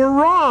men were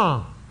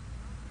wrong.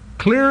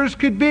 Clear as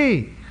could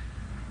be.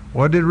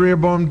 What did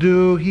Rehoboam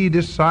do? He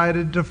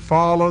decided to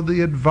follow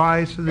the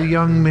advice of the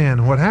young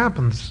men. What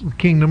happened? The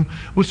kingdom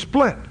was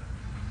split.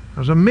 It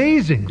was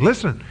amazing.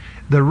 Listen,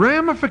 the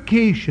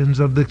ramifications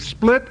of the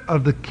split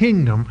of the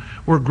kingdom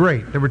were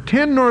great. There were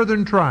 10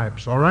 northern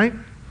tribes, all right?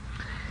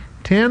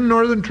 10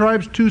 northern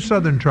tribes, 2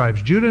 southern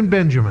tribes, Judah and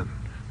Benjamin,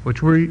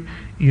 which were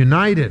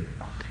united.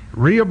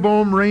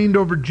 Rehoboam reigned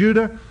over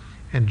Judah,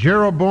 and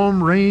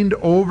Jeroboam reigned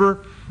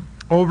over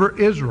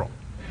Israel.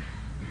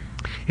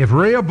 If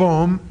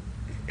Rehoboam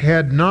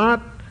had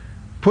not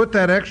put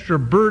that extra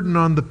burden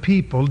on the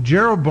people,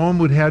 Jeroboam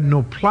would have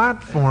no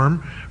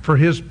platform for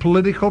his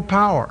political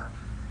power.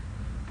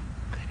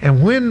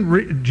 And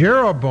when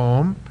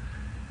Jeroboam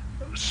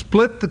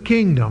split the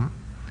kingdom,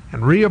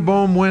 and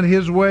Rehoboam went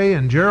his way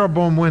and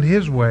Jeroboam went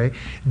his way,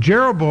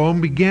 Jeroboam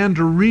began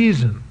to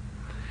reason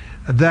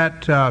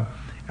that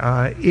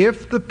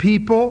if the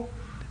people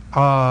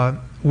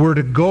were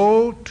to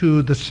go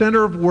to the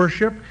center of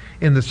worship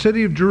in the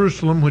city of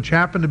Jerusalem, which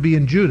happened to be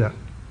in Judah,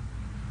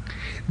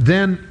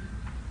 then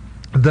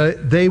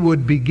they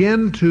would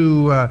begin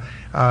to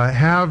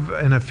have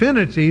an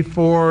affinity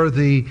for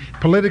the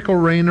political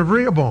reign of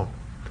Rehoboam.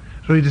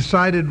 So he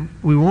decided,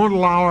 we won't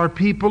allow our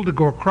people to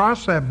go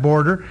across that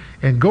border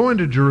and go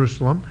into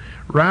Jerusalem.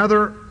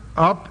 Rather,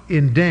 up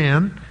in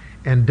Dan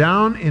and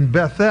down in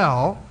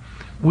Bethel,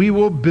 we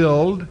will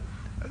build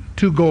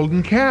 2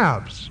 golden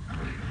calves.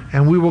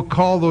 And we will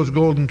call those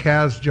golden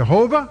calves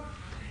Jehovah,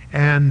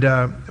 and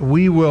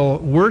we will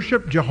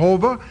worship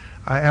Jehovah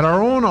at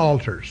our own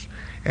altars,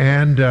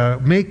 and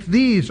make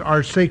these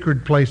our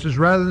sacred places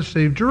rather than the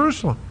city of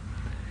Jerusalem.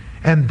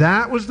 And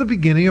that was the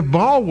beginning of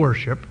Baal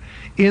worship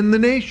in the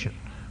nation.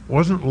 It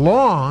wasn't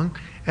long,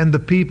 and the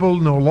people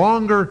no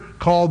longer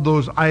called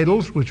those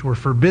idols, which were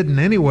forbidden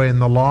anyway in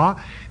the law,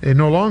 they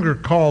no longer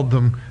called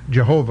them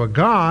Jehovah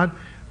God,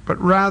 but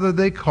rather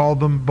they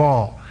called them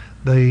Baal.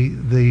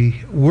 The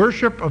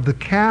worship of the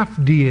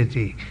calf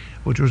deity,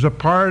 which was a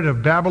part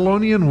of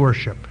Babylonian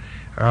worship,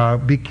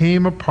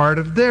 became a part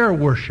of their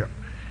worship.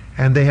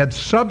 And they had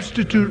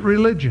substitute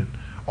religion.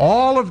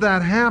 All of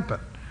that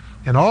happened.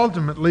 And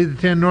ultimately the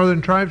 10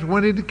 northern tribes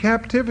went into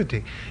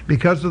captivity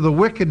because of the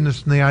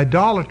wickedness and the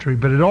idolatry.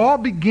 But it all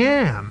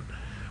began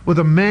with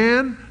a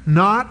man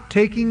not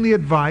taking the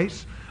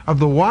advice of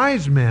the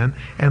wise men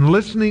and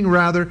listening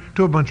rather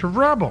to a bunch of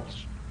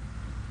rebels.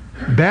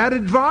 Bad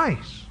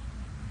advice.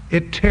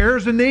 It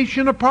tears a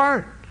nation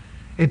apart.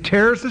 It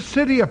tears a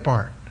city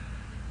apart.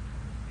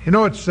 You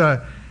know,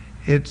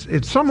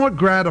 it's somewhat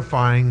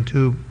gratifying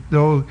to,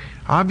 though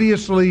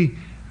obviously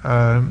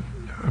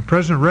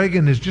President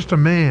Reagan is just a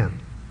man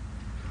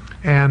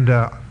and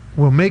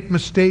will make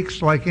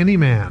mistakes like any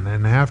man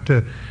and have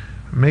to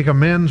make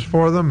amends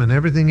for them and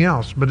everything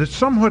else. But it's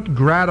somewhat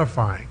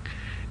gratifying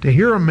to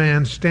hear a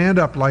man stand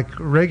up like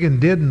Reagan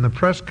did in the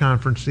press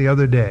conference the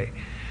other day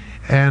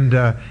and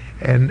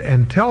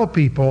tell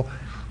people,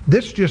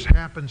 this just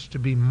happens to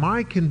be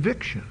my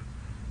conviction.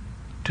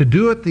 To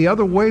do it the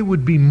other way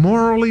would be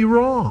morally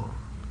wrong.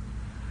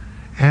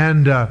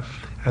 And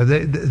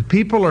the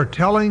people are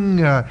telling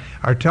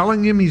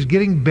him he's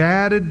getting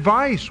bad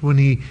advice when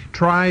he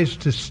tries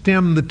to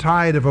stem the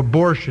tide of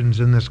abortions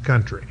in this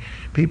country.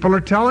 People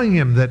are telling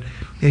him that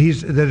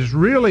it's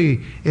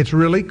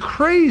really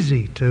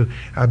crazy to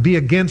be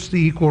against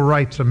the Equal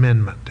Rights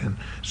Amendment and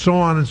so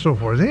on and so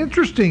forth.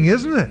 Interesting,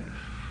 isn't it?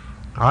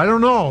 I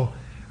don't know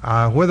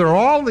whether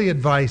all the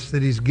advice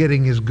that he's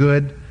getting is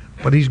good,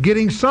 but he's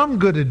getting some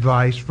good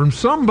advice from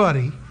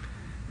somebody,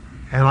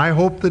 and I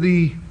hope that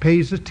he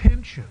pays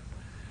attention,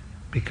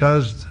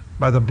 because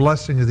by the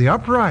blessing of the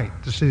upright,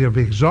 the city will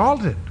be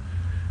exalted.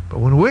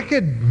 But when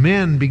wicked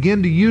men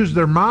begin to use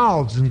their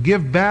mouths and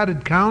give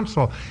bad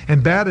counsel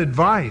and bad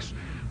advice,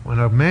 when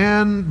a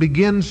man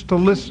begins to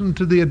listen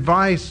to the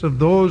advice of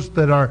those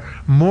that are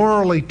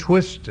morally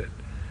twisted,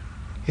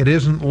 it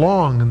isn't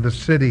long and the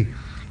city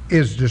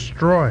is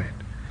destroyed.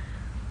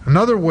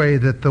 Another way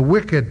that the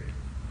wicked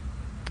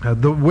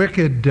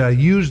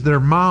use their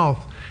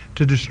mouth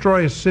to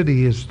destroy a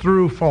city is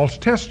through false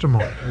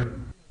testimony.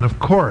 Of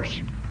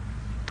course,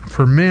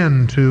 for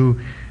men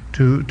to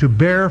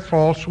bear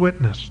false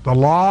witness. The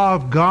law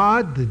of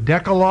God, the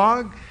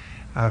Decalogue,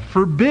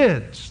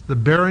 forbids the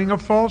bearing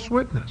of false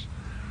witness.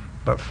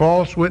 But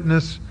false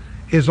witness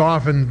is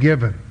often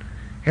given.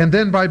 And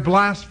then by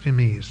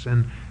blasphemies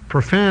and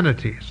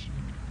profanities.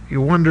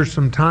 You wonder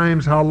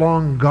sometimes how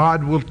long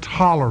God will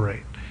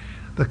tolerate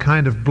the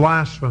kind of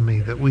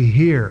blasphemy that we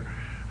hear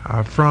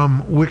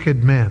from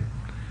wicked men.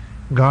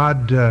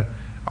 God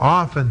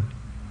often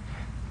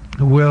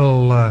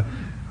will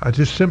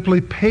just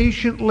simply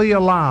patiently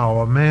allow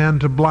a man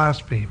to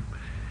blaspheme,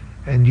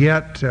 and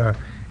yet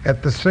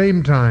at the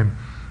same time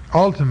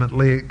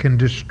ultimately it can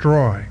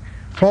destroy.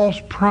 False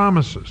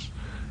promises,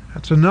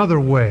 that's another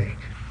way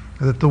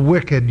that the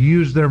wicked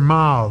use their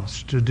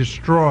mouths to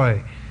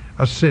destroy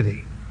a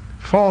city.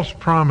 False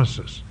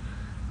promises,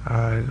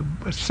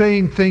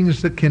 saying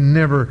things that can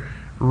never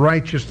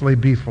righteously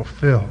be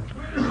fulfilled.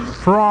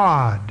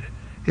 Fraud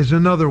is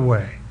another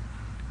way.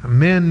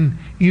 Men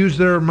use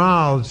their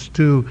mouths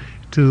to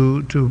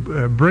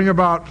bring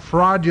about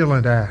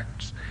fraudulent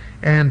acts.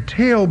 And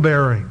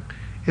tale-bearing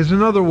is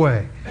another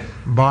way,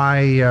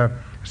 by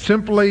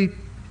simply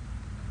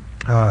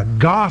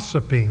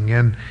gossiping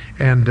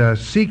and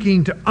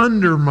seeking to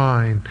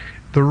undermine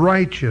the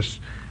righteous.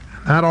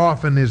 That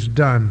often is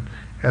done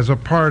as a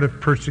part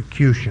of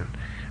persecution.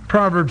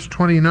 Proverbs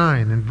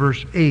 29 and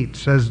verse 8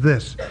 says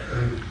this: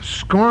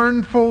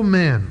 "Scornful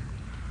men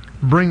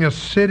bring a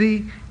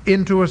city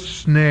into a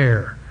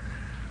snare,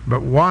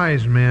 but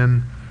wise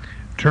men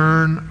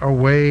turn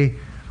away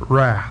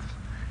wrath."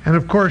 And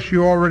of course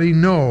you already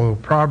know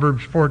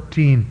Proverbs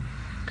 14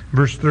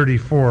 verse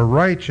 34,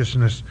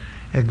 "Righteousness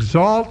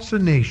exalts a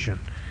nation,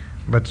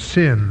 but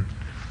sin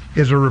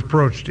is a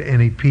reproach to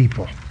any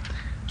people."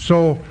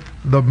 So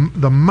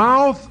the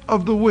mouth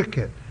of the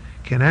wicked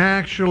can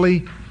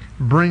actually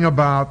bring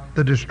about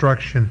the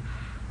destruction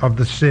of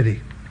the city.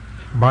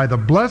 By the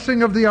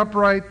blessing of the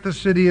upright the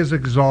city is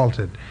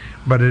exalted,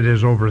 but it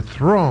is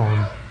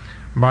overthrown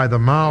by the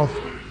mouth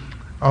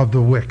of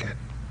the wicked.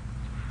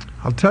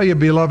 I'll tell you,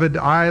 beloved,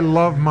 I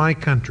love my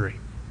country.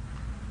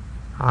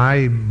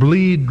 I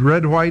bleed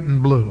red, white,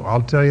 and blue.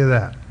 I'll tell you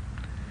that.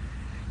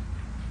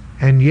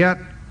 And yet,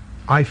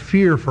 I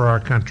fear for our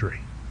country,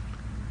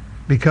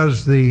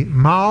 because the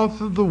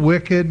mouth of the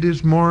wicked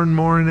is more and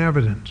more in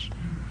evidence.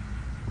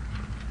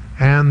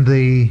 And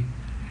the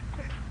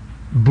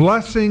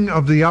blessing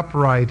of the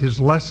upright is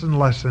less and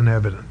less in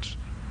evidence.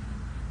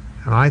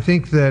 And I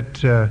think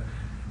that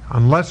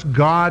unless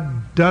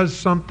God does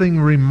something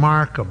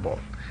remarkable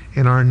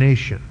in our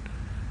nation,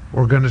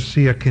 we're going to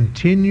see a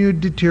continued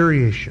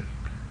deterioration.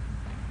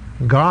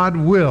 God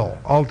will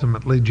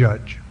ultimately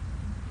judge.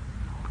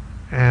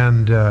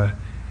 And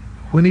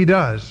when he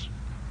does,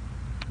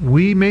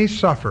 we may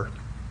suffer,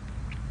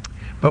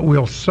 but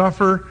we'll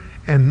suffer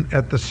and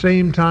at the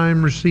same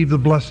time receive the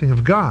blessing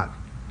of God.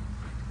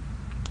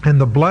 And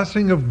the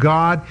blessing of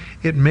God,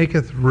 it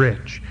maketh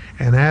rich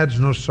and adds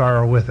no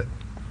sorrow with it.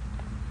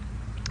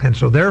 And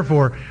so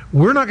therefore,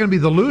 we're not going to be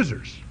the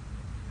losers.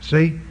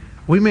 See,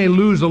 we may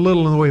lose a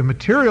little in the way of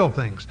material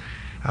things,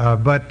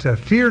 but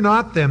fear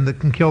not them that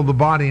can kill the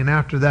body, and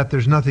after that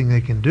there's nothing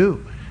they can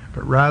do,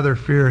 but rather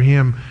fear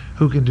him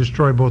who can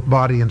destroy both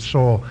body and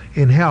soul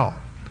in hell.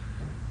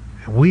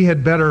 And we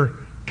had better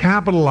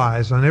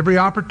capitalize on every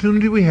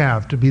opportunity we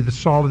have to be the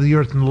salt of the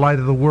earth and the light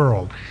of the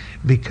world,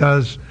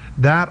 because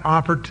that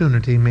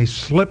opportunity may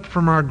slip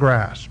from our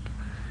grasp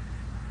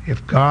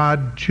if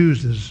God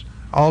chooses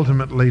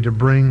ultimately to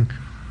bring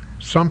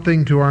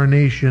something to our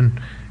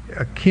nation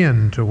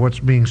akin to what's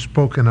being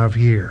spoken of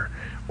here,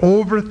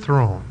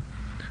 overthrown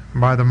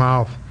by the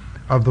mouth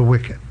of the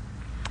wicked.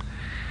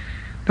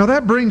 Now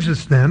that brings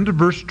us then to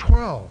verse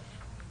 12.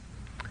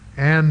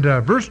 And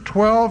verse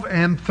 12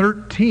 and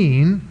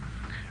 13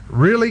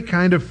 really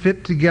kind of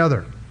fit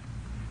together.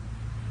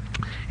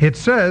 It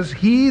says,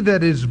 "He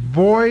that is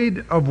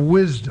void of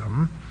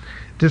wisdom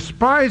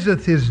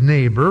despiseth his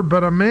neighbor,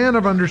 but a man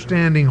of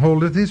understanding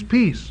holdeth his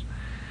peace.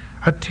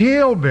 A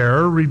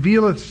talebearer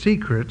revealeth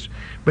secrets,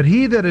 but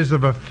he that is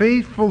of a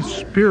faithful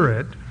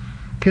spirit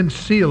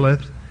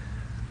concealeth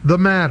the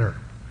matter."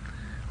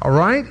 All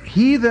right?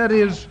 He that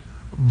is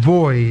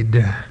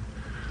void.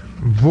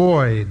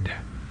 Void.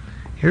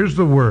 Here's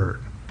the word.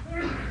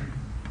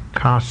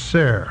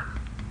 Kaser.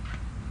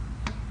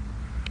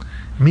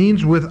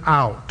 Means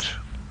without.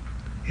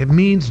 It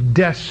means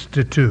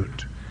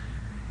destitute.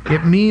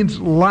 It means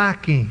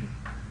lacking.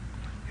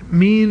 It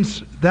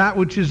means that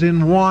which is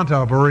in want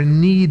of or in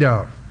need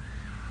of.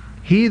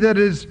 He that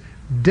is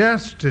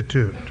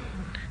destitute.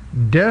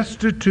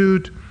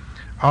 Destitute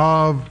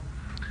of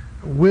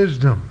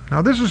wisdom.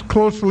 Now this is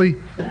closely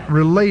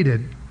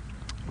related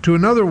to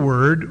another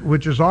word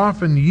which is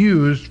often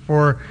used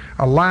for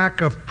a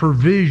lack of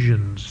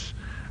provisions,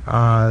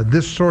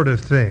 this sort of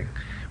thing.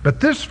 But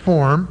this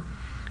form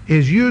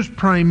is used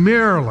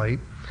primarily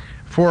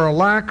for a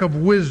lack of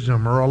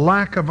wisdom or a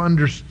lack of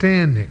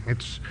understanding.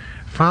 It's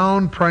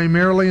found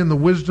primarily in the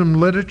wisdom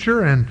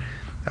literature, and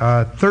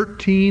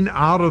 13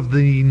 out of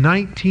the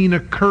 19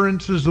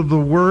 occurrences of the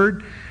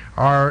word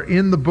are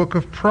in the book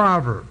of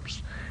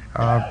Proverbs.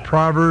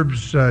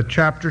 Proverbs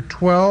chapter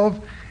 12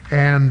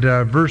 and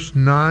verse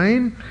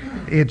 9,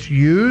 it's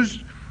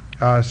used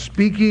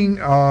speaking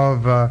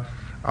of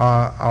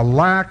a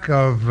lack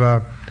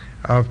of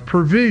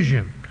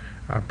provision.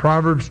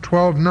 Proverbs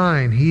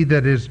 12:9, "He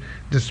that is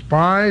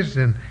despised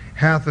and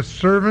hath a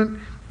servant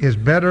is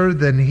better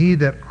than he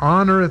that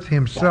honoreth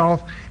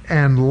himself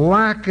and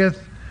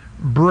lacketh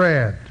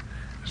bread."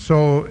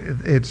 So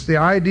it's the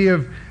idea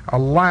of a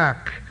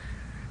lack.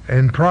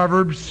 In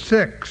Proverbs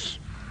 6,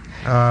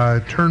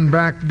 turn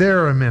back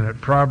there a minute.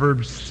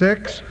 Proverbs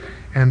 6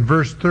 and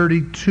verse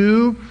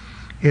 32,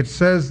 it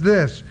says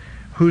this,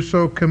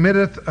 "Whoso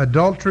committeth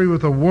adultery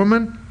with a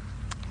woman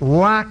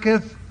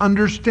lacketh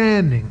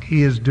understanding."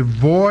 He is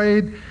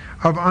devoid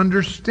of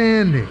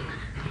understanding.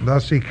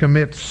 Thus he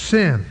commits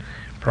sin.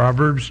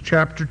 Proverbs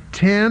chapter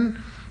 10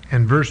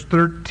 and verse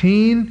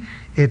 13,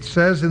 it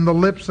says, "In the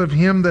lips of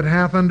him that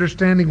hath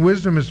understanding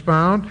wisdom is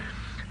found,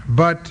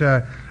 but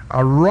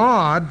a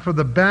rod for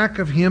the back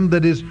of him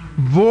that is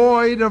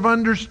void of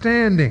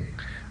understanding."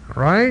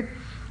 Right?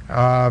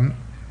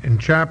 In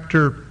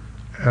chapter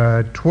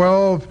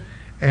 12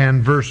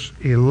 and verse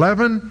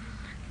 11,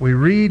 we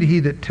read, "He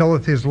that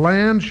tilleth his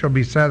land shall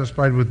be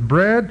satisfied with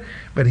bread,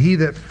 but he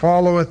that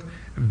followeth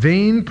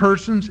vain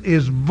persons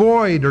is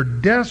void or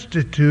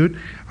destitute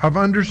of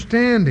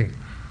understanding."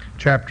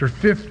 Chapter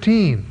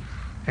 15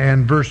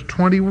 and verse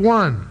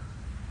 21,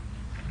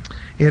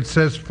 it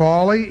says,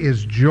 "Folly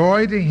is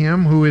joy to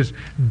him who is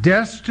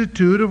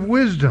destitute of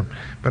wisdom,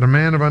 but a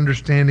man of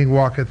understanding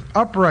walketh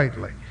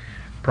uprightly."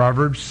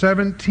 Proverbs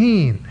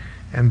 17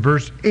 and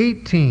verse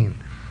 18,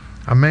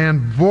 "A man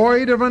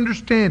void of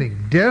understanding,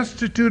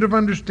 destitute of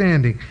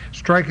understanding,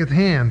 striketh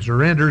hands,"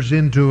 or enters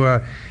into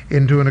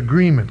an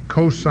agreement,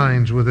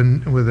 co-signs with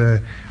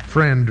a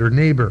friend or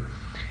neighbor.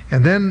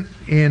 And then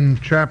in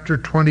chapter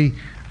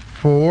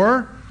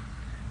 24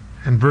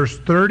 And verse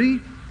 30,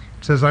 it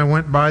says, I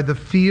went by the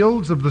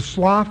fields of the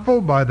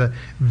slothful, by the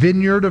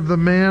vineyard of the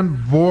man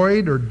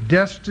void or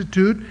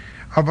destitute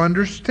of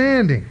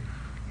understanding.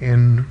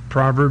 In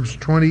Proverbs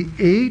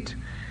 28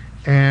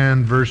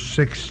 and verse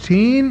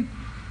 16,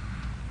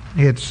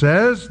 it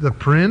says, the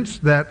prince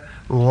that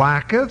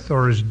lacketh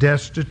or is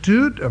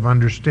destitute of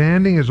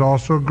understanding is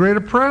also a great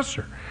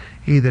oppressor.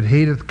 He that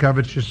hateth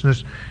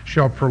covetousness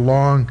shall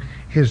prolong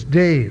his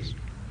days.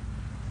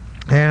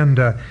 And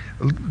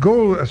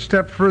go a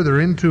step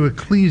further into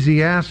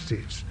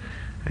Ecclesiastes.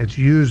 It's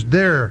used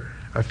there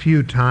a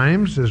few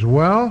times as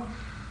well.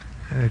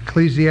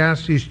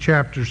 Ecclesiastes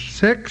chapter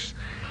 6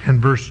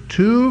 and verse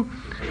 2,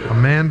 a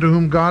man to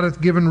whom God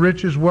hath given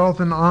riches, wealth,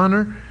 and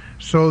honor,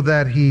 so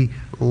that he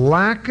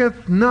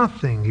lacketh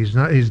nothing.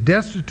 He's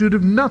destitute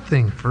of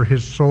nothing for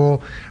his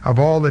soul of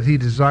all that he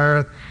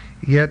desireth.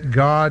 Yet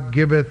God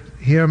giveth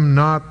him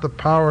not the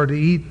power to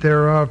eat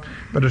thereof,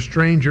 but a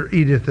stranger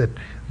eateth it.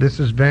 This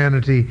is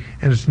vanity,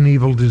 and it's an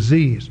evil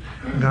disease.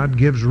 God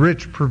gives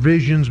rich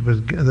provisions,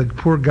 but the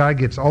poor guy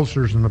gets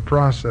ulcers in the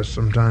process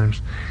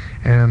sometimes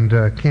and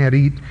can't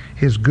eat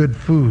his good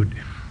food.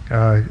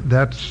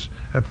 That's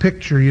a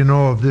picture,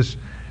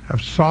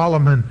 of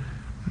Solomon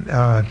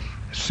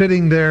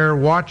sitting there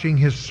watching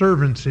his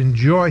servants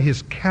enjoy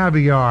his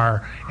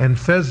caviar and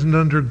pheasant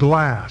under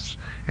glass,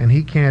 and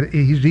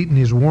he's eating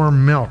his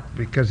warm milk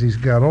because he's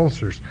got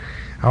ulcers.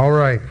 All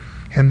right.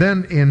 And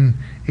then in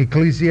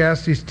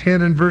Ecclesiastes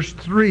 10 and verse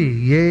 3,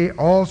 yea,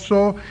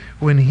 also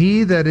when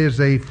he that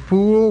is a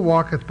fool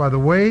walketh by the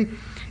way,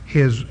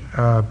 his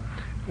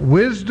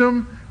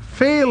wisdom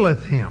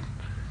faileth him,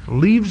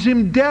 leaves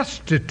him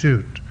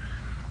destitute.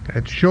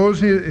 It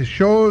shows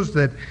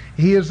that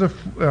he is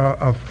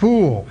a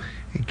fool.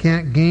 He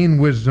can't gain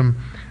wisdom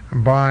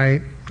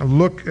by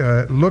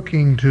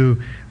looking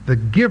to the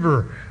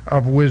giver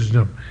of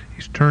wisdom.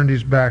 He's turned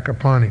his back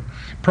upon him.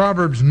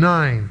 Proverbs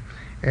 9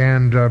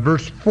 and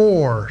verse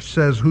 4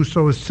 says,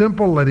 whoso is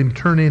simple, let him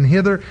turn in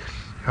hither.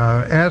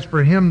 As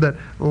for him that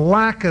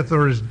lacketh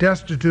or is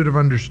destitute of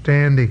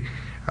understanding,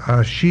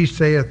 she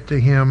saith to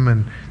him,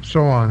 and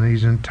so on.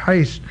 He's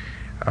enticed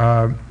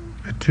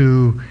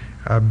to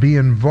be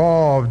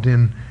involved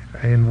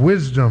in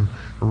wisdom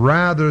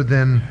rather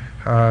than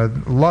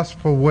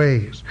lustful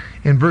ways.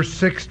 In verse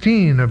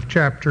 16 of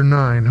chapter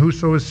 9,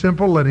 whoso is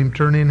simple, let him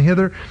turn in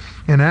hither.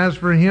 And as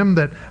for him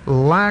that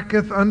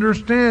lacketh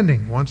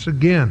understanding, once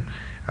again,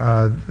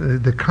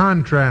 the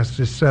contrast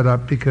is set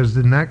up, because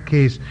in that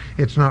case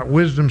it's not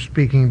wisdom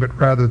speaking, but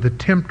rather the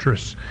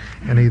temptress,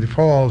 and he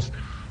falls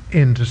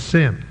into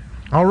sin.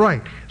 All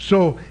right,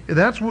 so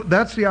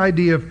that's the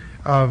idea of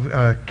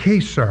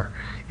Kesar.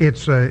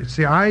 It's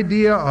the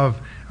idea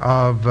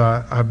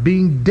of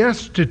being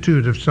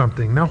destitute of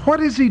something. Now, what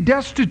is he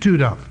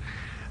destitute of?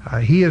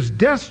 He is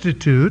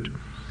destitute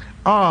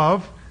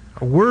of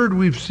a word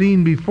we've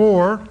seen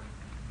before,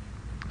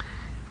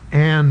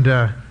 and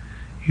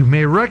you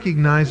may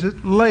recognize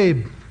it,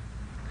 lab.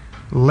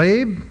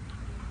 Lab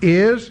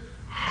is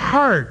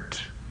heart.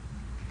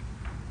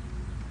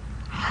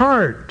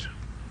 Heart.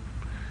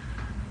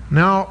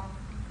 Now,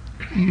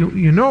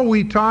 you know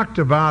we talked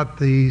about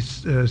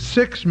these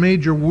 6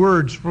 major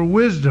words for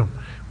wisdom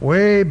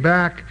way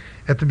back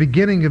at the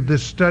beginning of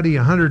this study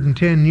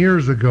 110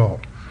 years ago.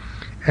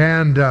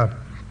 And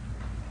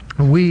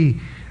we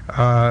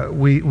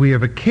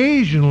have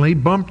occasionally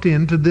bumped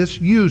into this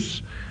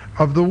use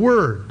of the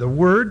word. The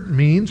word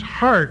means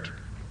heart,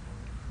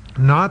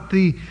 not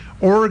the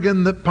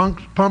organ that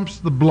pumps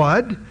the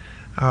blood,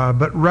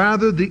 but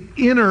rather the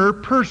inner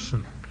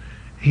person.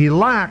 He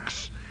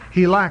lacks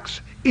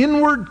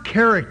inward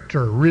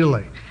character,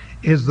 really,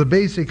 is the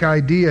basic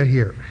idea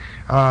here.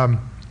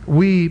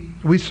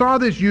 We saw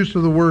this use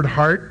of the word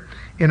heart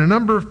in a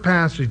number of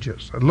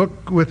passages.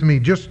 Look with me,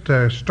 just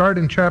start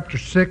in chapter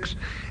 6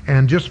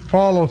 and just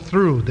follow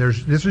through.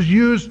 This is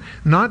used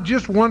not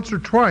just once or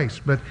twice,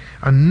 but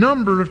a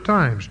number of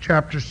times.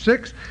 Chapter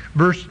 6,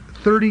 verse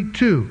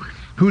 32.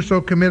 Whoso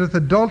committeth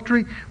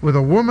adultery with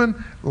a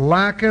woman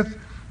lacketh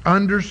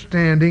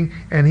understanding,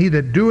 and he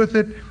that doeth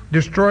it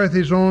destroyeth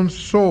his own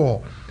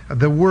soul.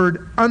 The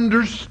word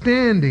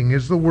understanding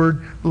is the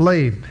word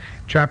lave.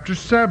 Chapter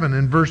 7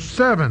 and verse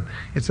 7,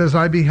 it says,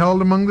 I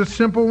beheld among the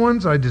simple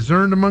ones, I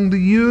discerned among the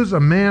youths a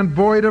man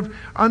void of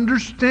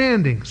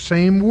understanding.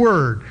 Same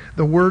word,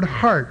 the word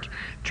heart.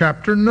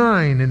 Chapter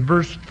 9 and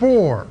verse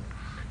 4.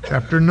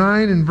 Chapter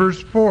 9 and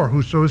verse 4,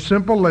 whoso is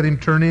simple, let him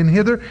turn in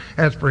hither.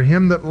 As for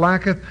him that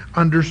lacketh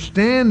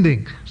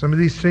understanding. Some of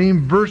these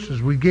same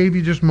verses we gave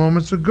you just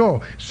moments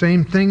ago.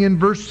 Same thing in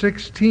verse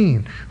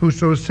 16.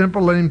 Whoso is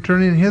simple, let him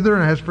turn in hither.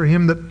 And as for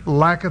him that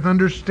lacketh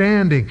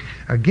understanding.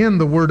 Again,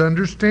 the word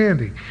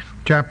understanding.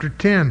 Chapter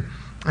 10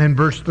 and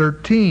verse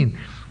 13.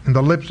 In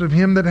the lips of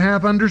him that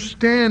hath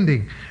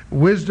understanding,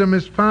 wisdom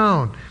is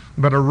found.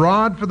 But a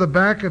rod for the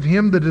back of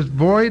him that is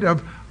void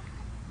of.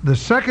 The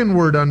second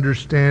word,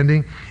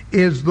 understanding,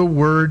 is the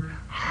word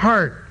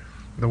heart,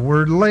 the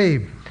word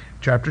lave.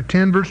 Chapter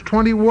 10, verse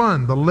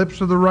 21, the lips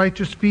of the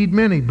righteous feed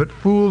many, but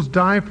fools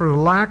die for the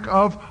lack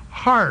of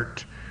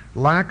heart.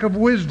 lack of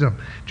wisdom.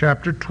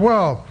 Chapter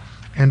 12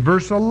 and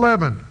verse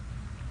 11.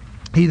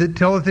 He that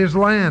tilleth his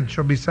land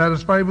shall be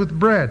satisfied with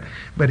bread,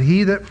 but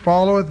he that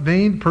followeth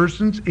vain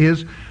persons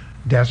is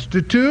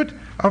destitute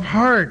of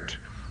heart.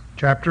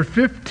 Chapter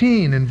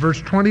 15 and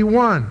verse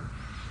 21.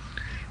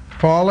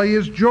 Folly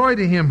is joy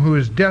to him who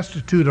is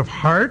destitute of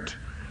heart,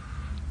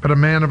 but a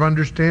man of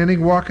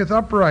understanding walketh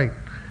upright.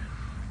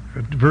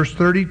 Verse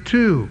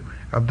 32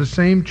 of the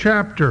same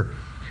chapter.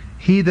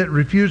 He that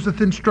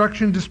refuseth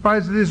instruction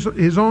despiseth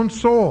his own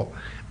soul,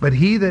 but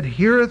he that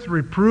heareth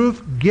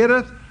reproof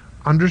getteth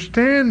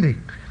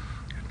understanding.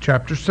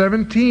 Chapter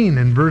 17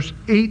 and verse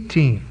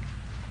 18.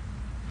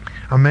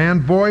 A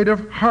man void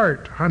of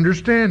heart,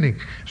 understanding,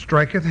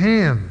 striketh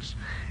hands.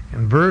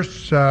 In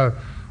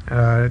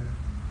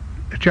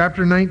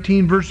chapter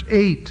 19, verse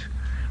 8.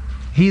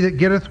 He that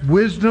getteth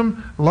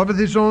wisdom loveth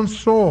his own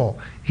soul.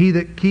 He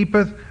that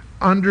keepeth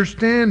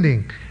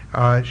understanding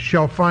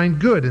shall find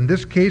good. In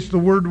this case, the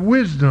word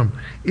wisdom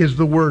is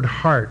the word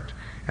heart,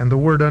 and the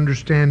word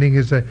understanding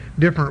is a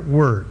different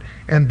word.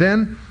 And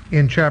then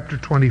in chapter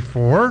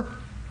 24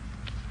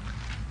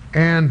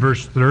 and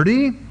verse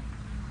 30,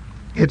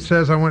 it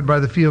says, I went by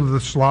the field of the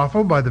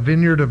slothful, by the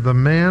vineyard of the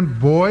man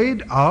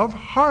void of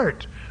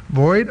heart,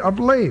 void of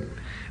faith.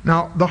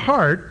 Now, the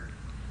heart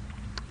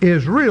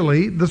is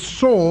really the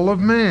soul of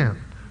man.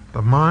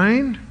 The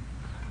mind,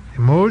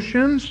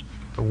 emotions,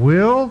 the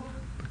will,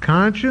 the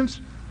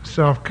conscience,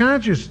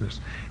 self-consciousness.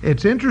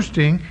 It's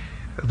interesting,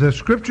 the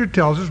Scripture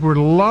tells us we're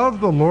to love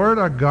the Lord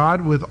our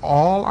God with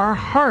all our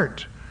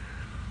heart.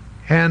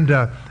 And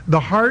the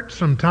heart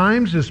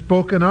sometimes is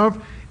spoken of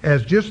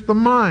as just the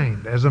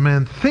mind, as a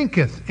man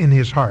thinketh in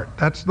his heart.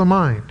 That's the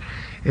mind.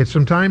 It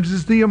sometimes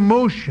is the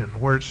emotion,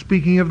 where it's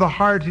speaking of the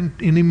heart in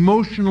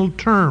emotional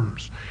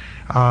terms.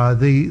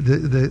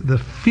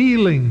 The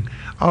feeling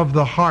of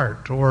the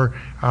heart, or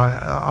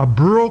a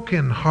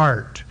broken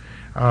heart,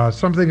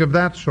 something of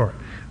that sort.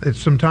 It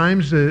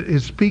sometimes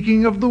is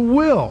speaking of the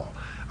will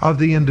of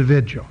the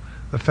individual,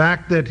 the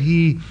fact that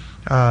he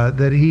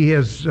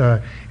has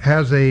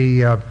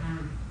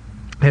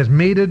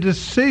made a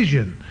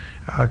decision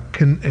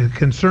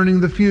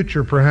concerning the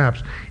future,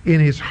 perhaps in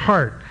his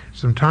heart.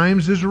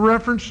 Sometimes is a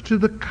reference to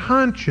the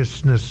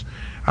consciousness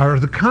or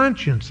the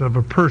conscience of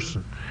a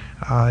person.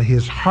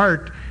 His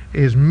heart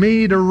is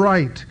made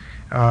aright,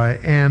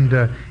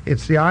 and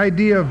it's the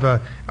idea of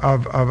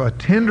a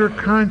tender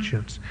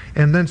conscience,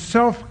 and then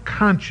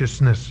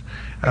self-consciousness,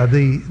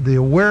 the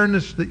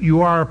awareness that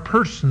you are a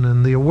person,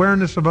 and the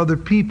awareness of other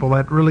people.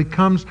 That really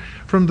comes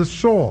from the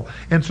soul.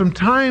 And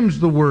sometimes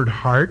the word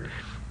heart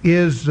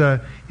is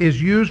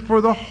used for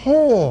the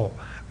whole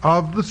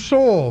of the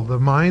soul, the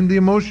mind, the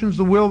emotions,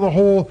 the will, the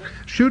whole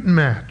shooting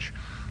match.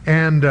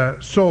 And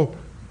so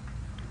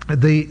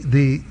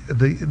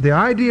the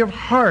idea of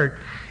heart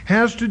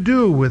has to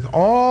do with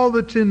all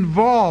that's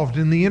involved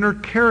in the inner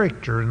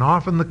character, and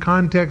often the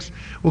context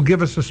will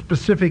give us a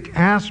specific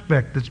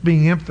aspect that's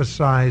being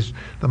emphasized,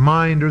 the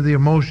mind or the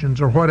emotions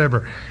or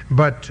whatever.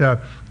 But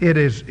it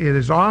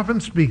is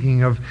often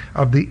speaking of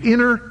the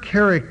inner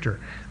character.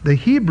 The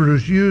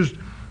Hebrews used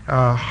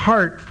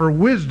heart for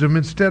wisdom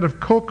instead of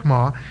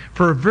kokmah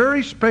for a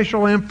very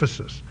special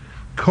emphasis.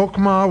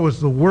 Kokmah was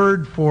the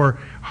word for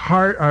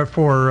heart,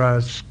 for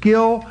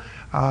skill,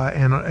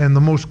 and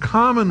the most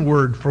common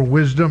word for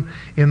wisdom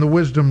in the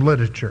wisdom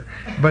literature.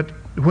 But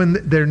when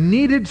there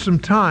needed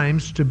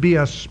sometimes to be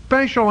a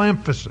special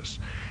emphasis,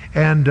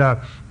 and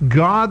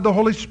God, the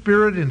Holy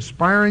Spirit,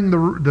 inspiring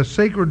the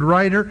sacred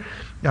writer,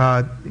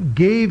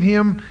 gave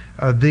him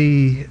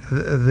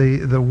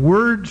the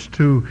words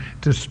to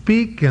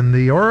speak and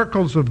the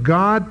oracles of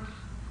God.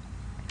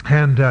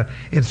 And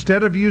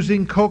instead of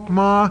using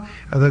kokmah,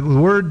 the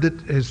word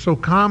that is so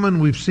common,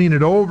 we've seen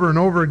it over and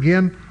over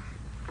again,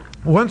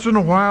 once in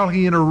a while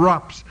he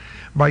interrupts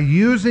by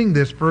using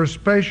this for a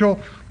special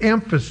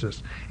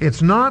emphasis.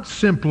 It's not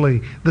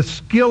simply the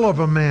skill of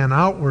a man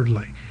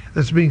outwardly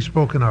that's being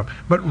spoken of,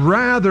 but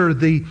rather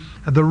the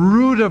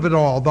root of it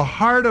all, the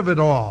heart of it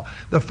all,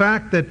 the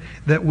fact that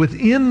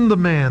within the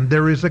man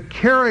there is a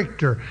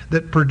character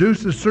that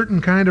produces certain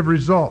kind of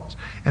results.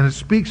 And it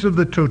speaks of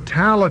the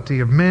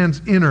totality of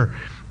man's inner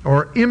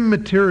or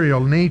immaterial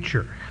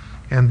nature.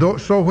 And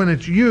so when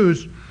it's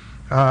used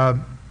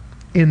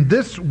in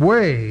this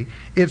way,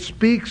 it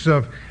speaks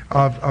of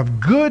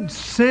good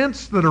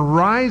sense that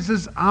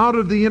arises out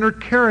of the inner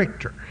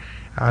character.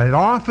 It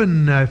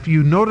often, if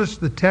you notice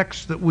the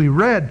text that we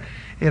read,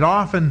 it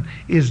often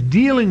is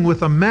dealing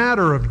with a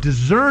matter of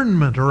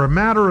discernment or a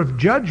matter of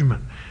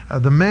judgment.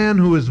 The man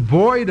who is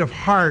void of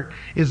heart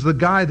is the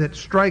guy that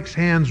strikes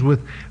hands with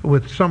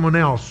someone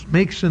else,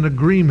 makes an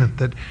agreement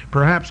that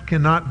perhaps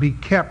cannot be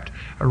kept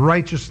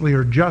righteously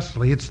or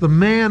justly. It's the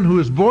man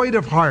who is void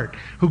of heart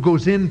who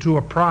goes into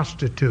a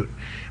prostitute.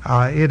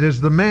 It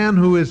is the man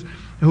who is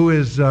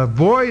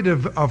void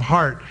of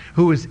heart,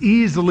 who is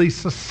easily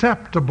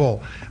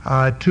susceptible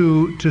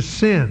to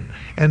sin,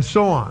 and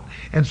so on.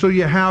 And so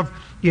you have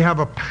You have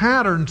a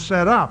pattern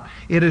set up.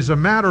 It is a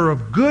matter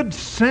of good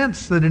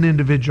sense that an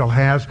individual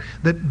has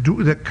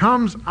that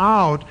comes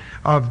out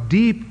of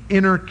deep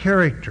inner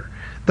character.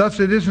 Thus,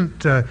 it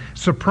isn't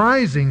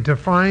surprising to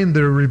find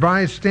the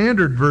Revised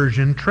Standard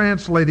Version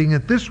translating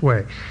it this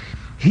way: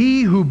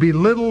 he who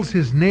belittles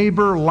his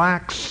neighbor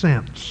lacks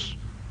sense.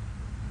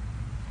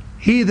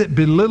 He that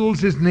belittles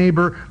his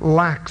neighbor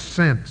lacks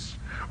sense.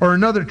 Or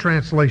another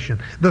translation: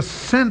 the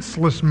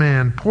senseless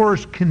man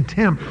pours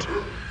contempt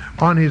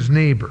on his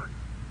neighbor.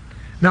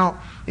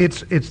 Now,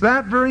 it's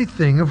that very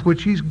thing of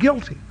which he's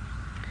guilty.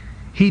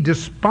 He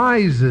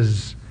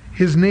despises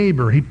his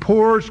neighbor. He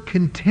pours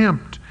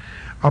contempt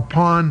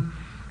upon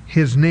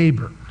his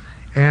neighbor.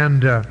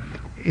 And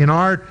in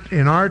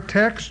our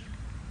text,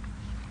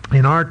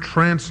 in our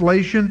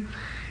translation,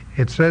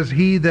 it says,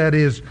 he that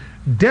is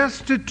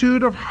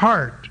destitute of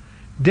heart,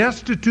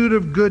 destitute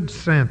of good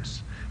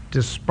sense,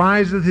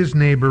 despiseth his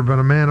neighbor, but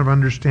a man of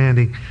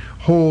understanding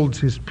holds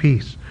his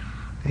peace.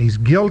 He's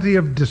guilty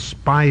of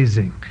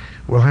despising.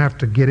 We'll have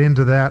to get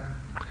into that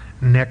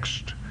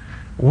next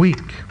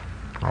week.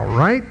 All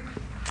right?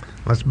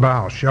 Let's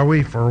bow, shall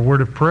we, for a word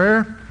of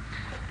prayer?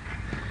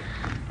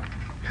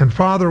 And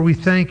Father, we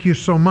thank you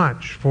so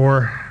much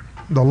for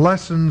the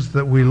lessons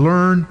that we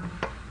learn.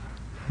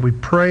 We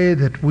pray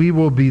that we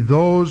will be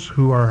those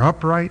who are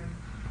upright,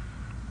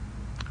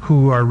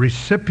 who are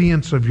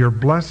recipients of your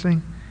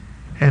blessing,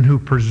 and who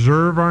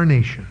preserve our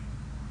nation.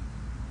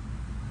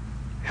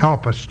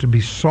 Help us to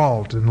be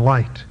salt and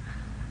light.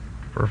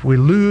 For if we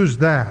lose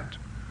that,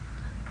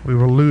 we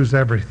will lose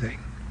everything.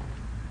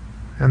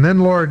 And then,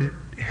 Lord,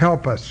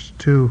 help us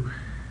to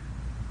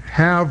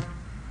have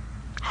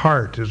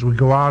heart as we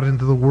go out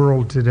into the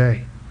world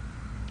today.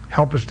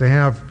 Help us to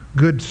have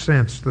good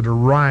sense that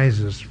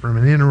arises from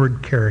an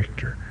inward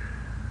character.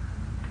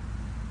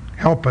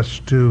 Help us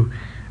to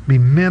be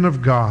men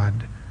of God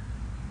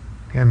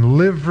and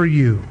live for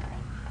you,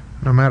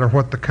 no matter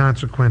what the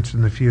consequence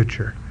in the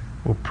future.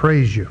 We'll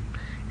praise you.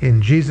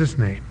 In Jesus'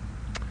 name,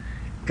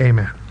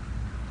 amen.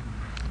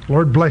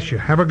 Lord bless you.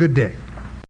 Have a good day.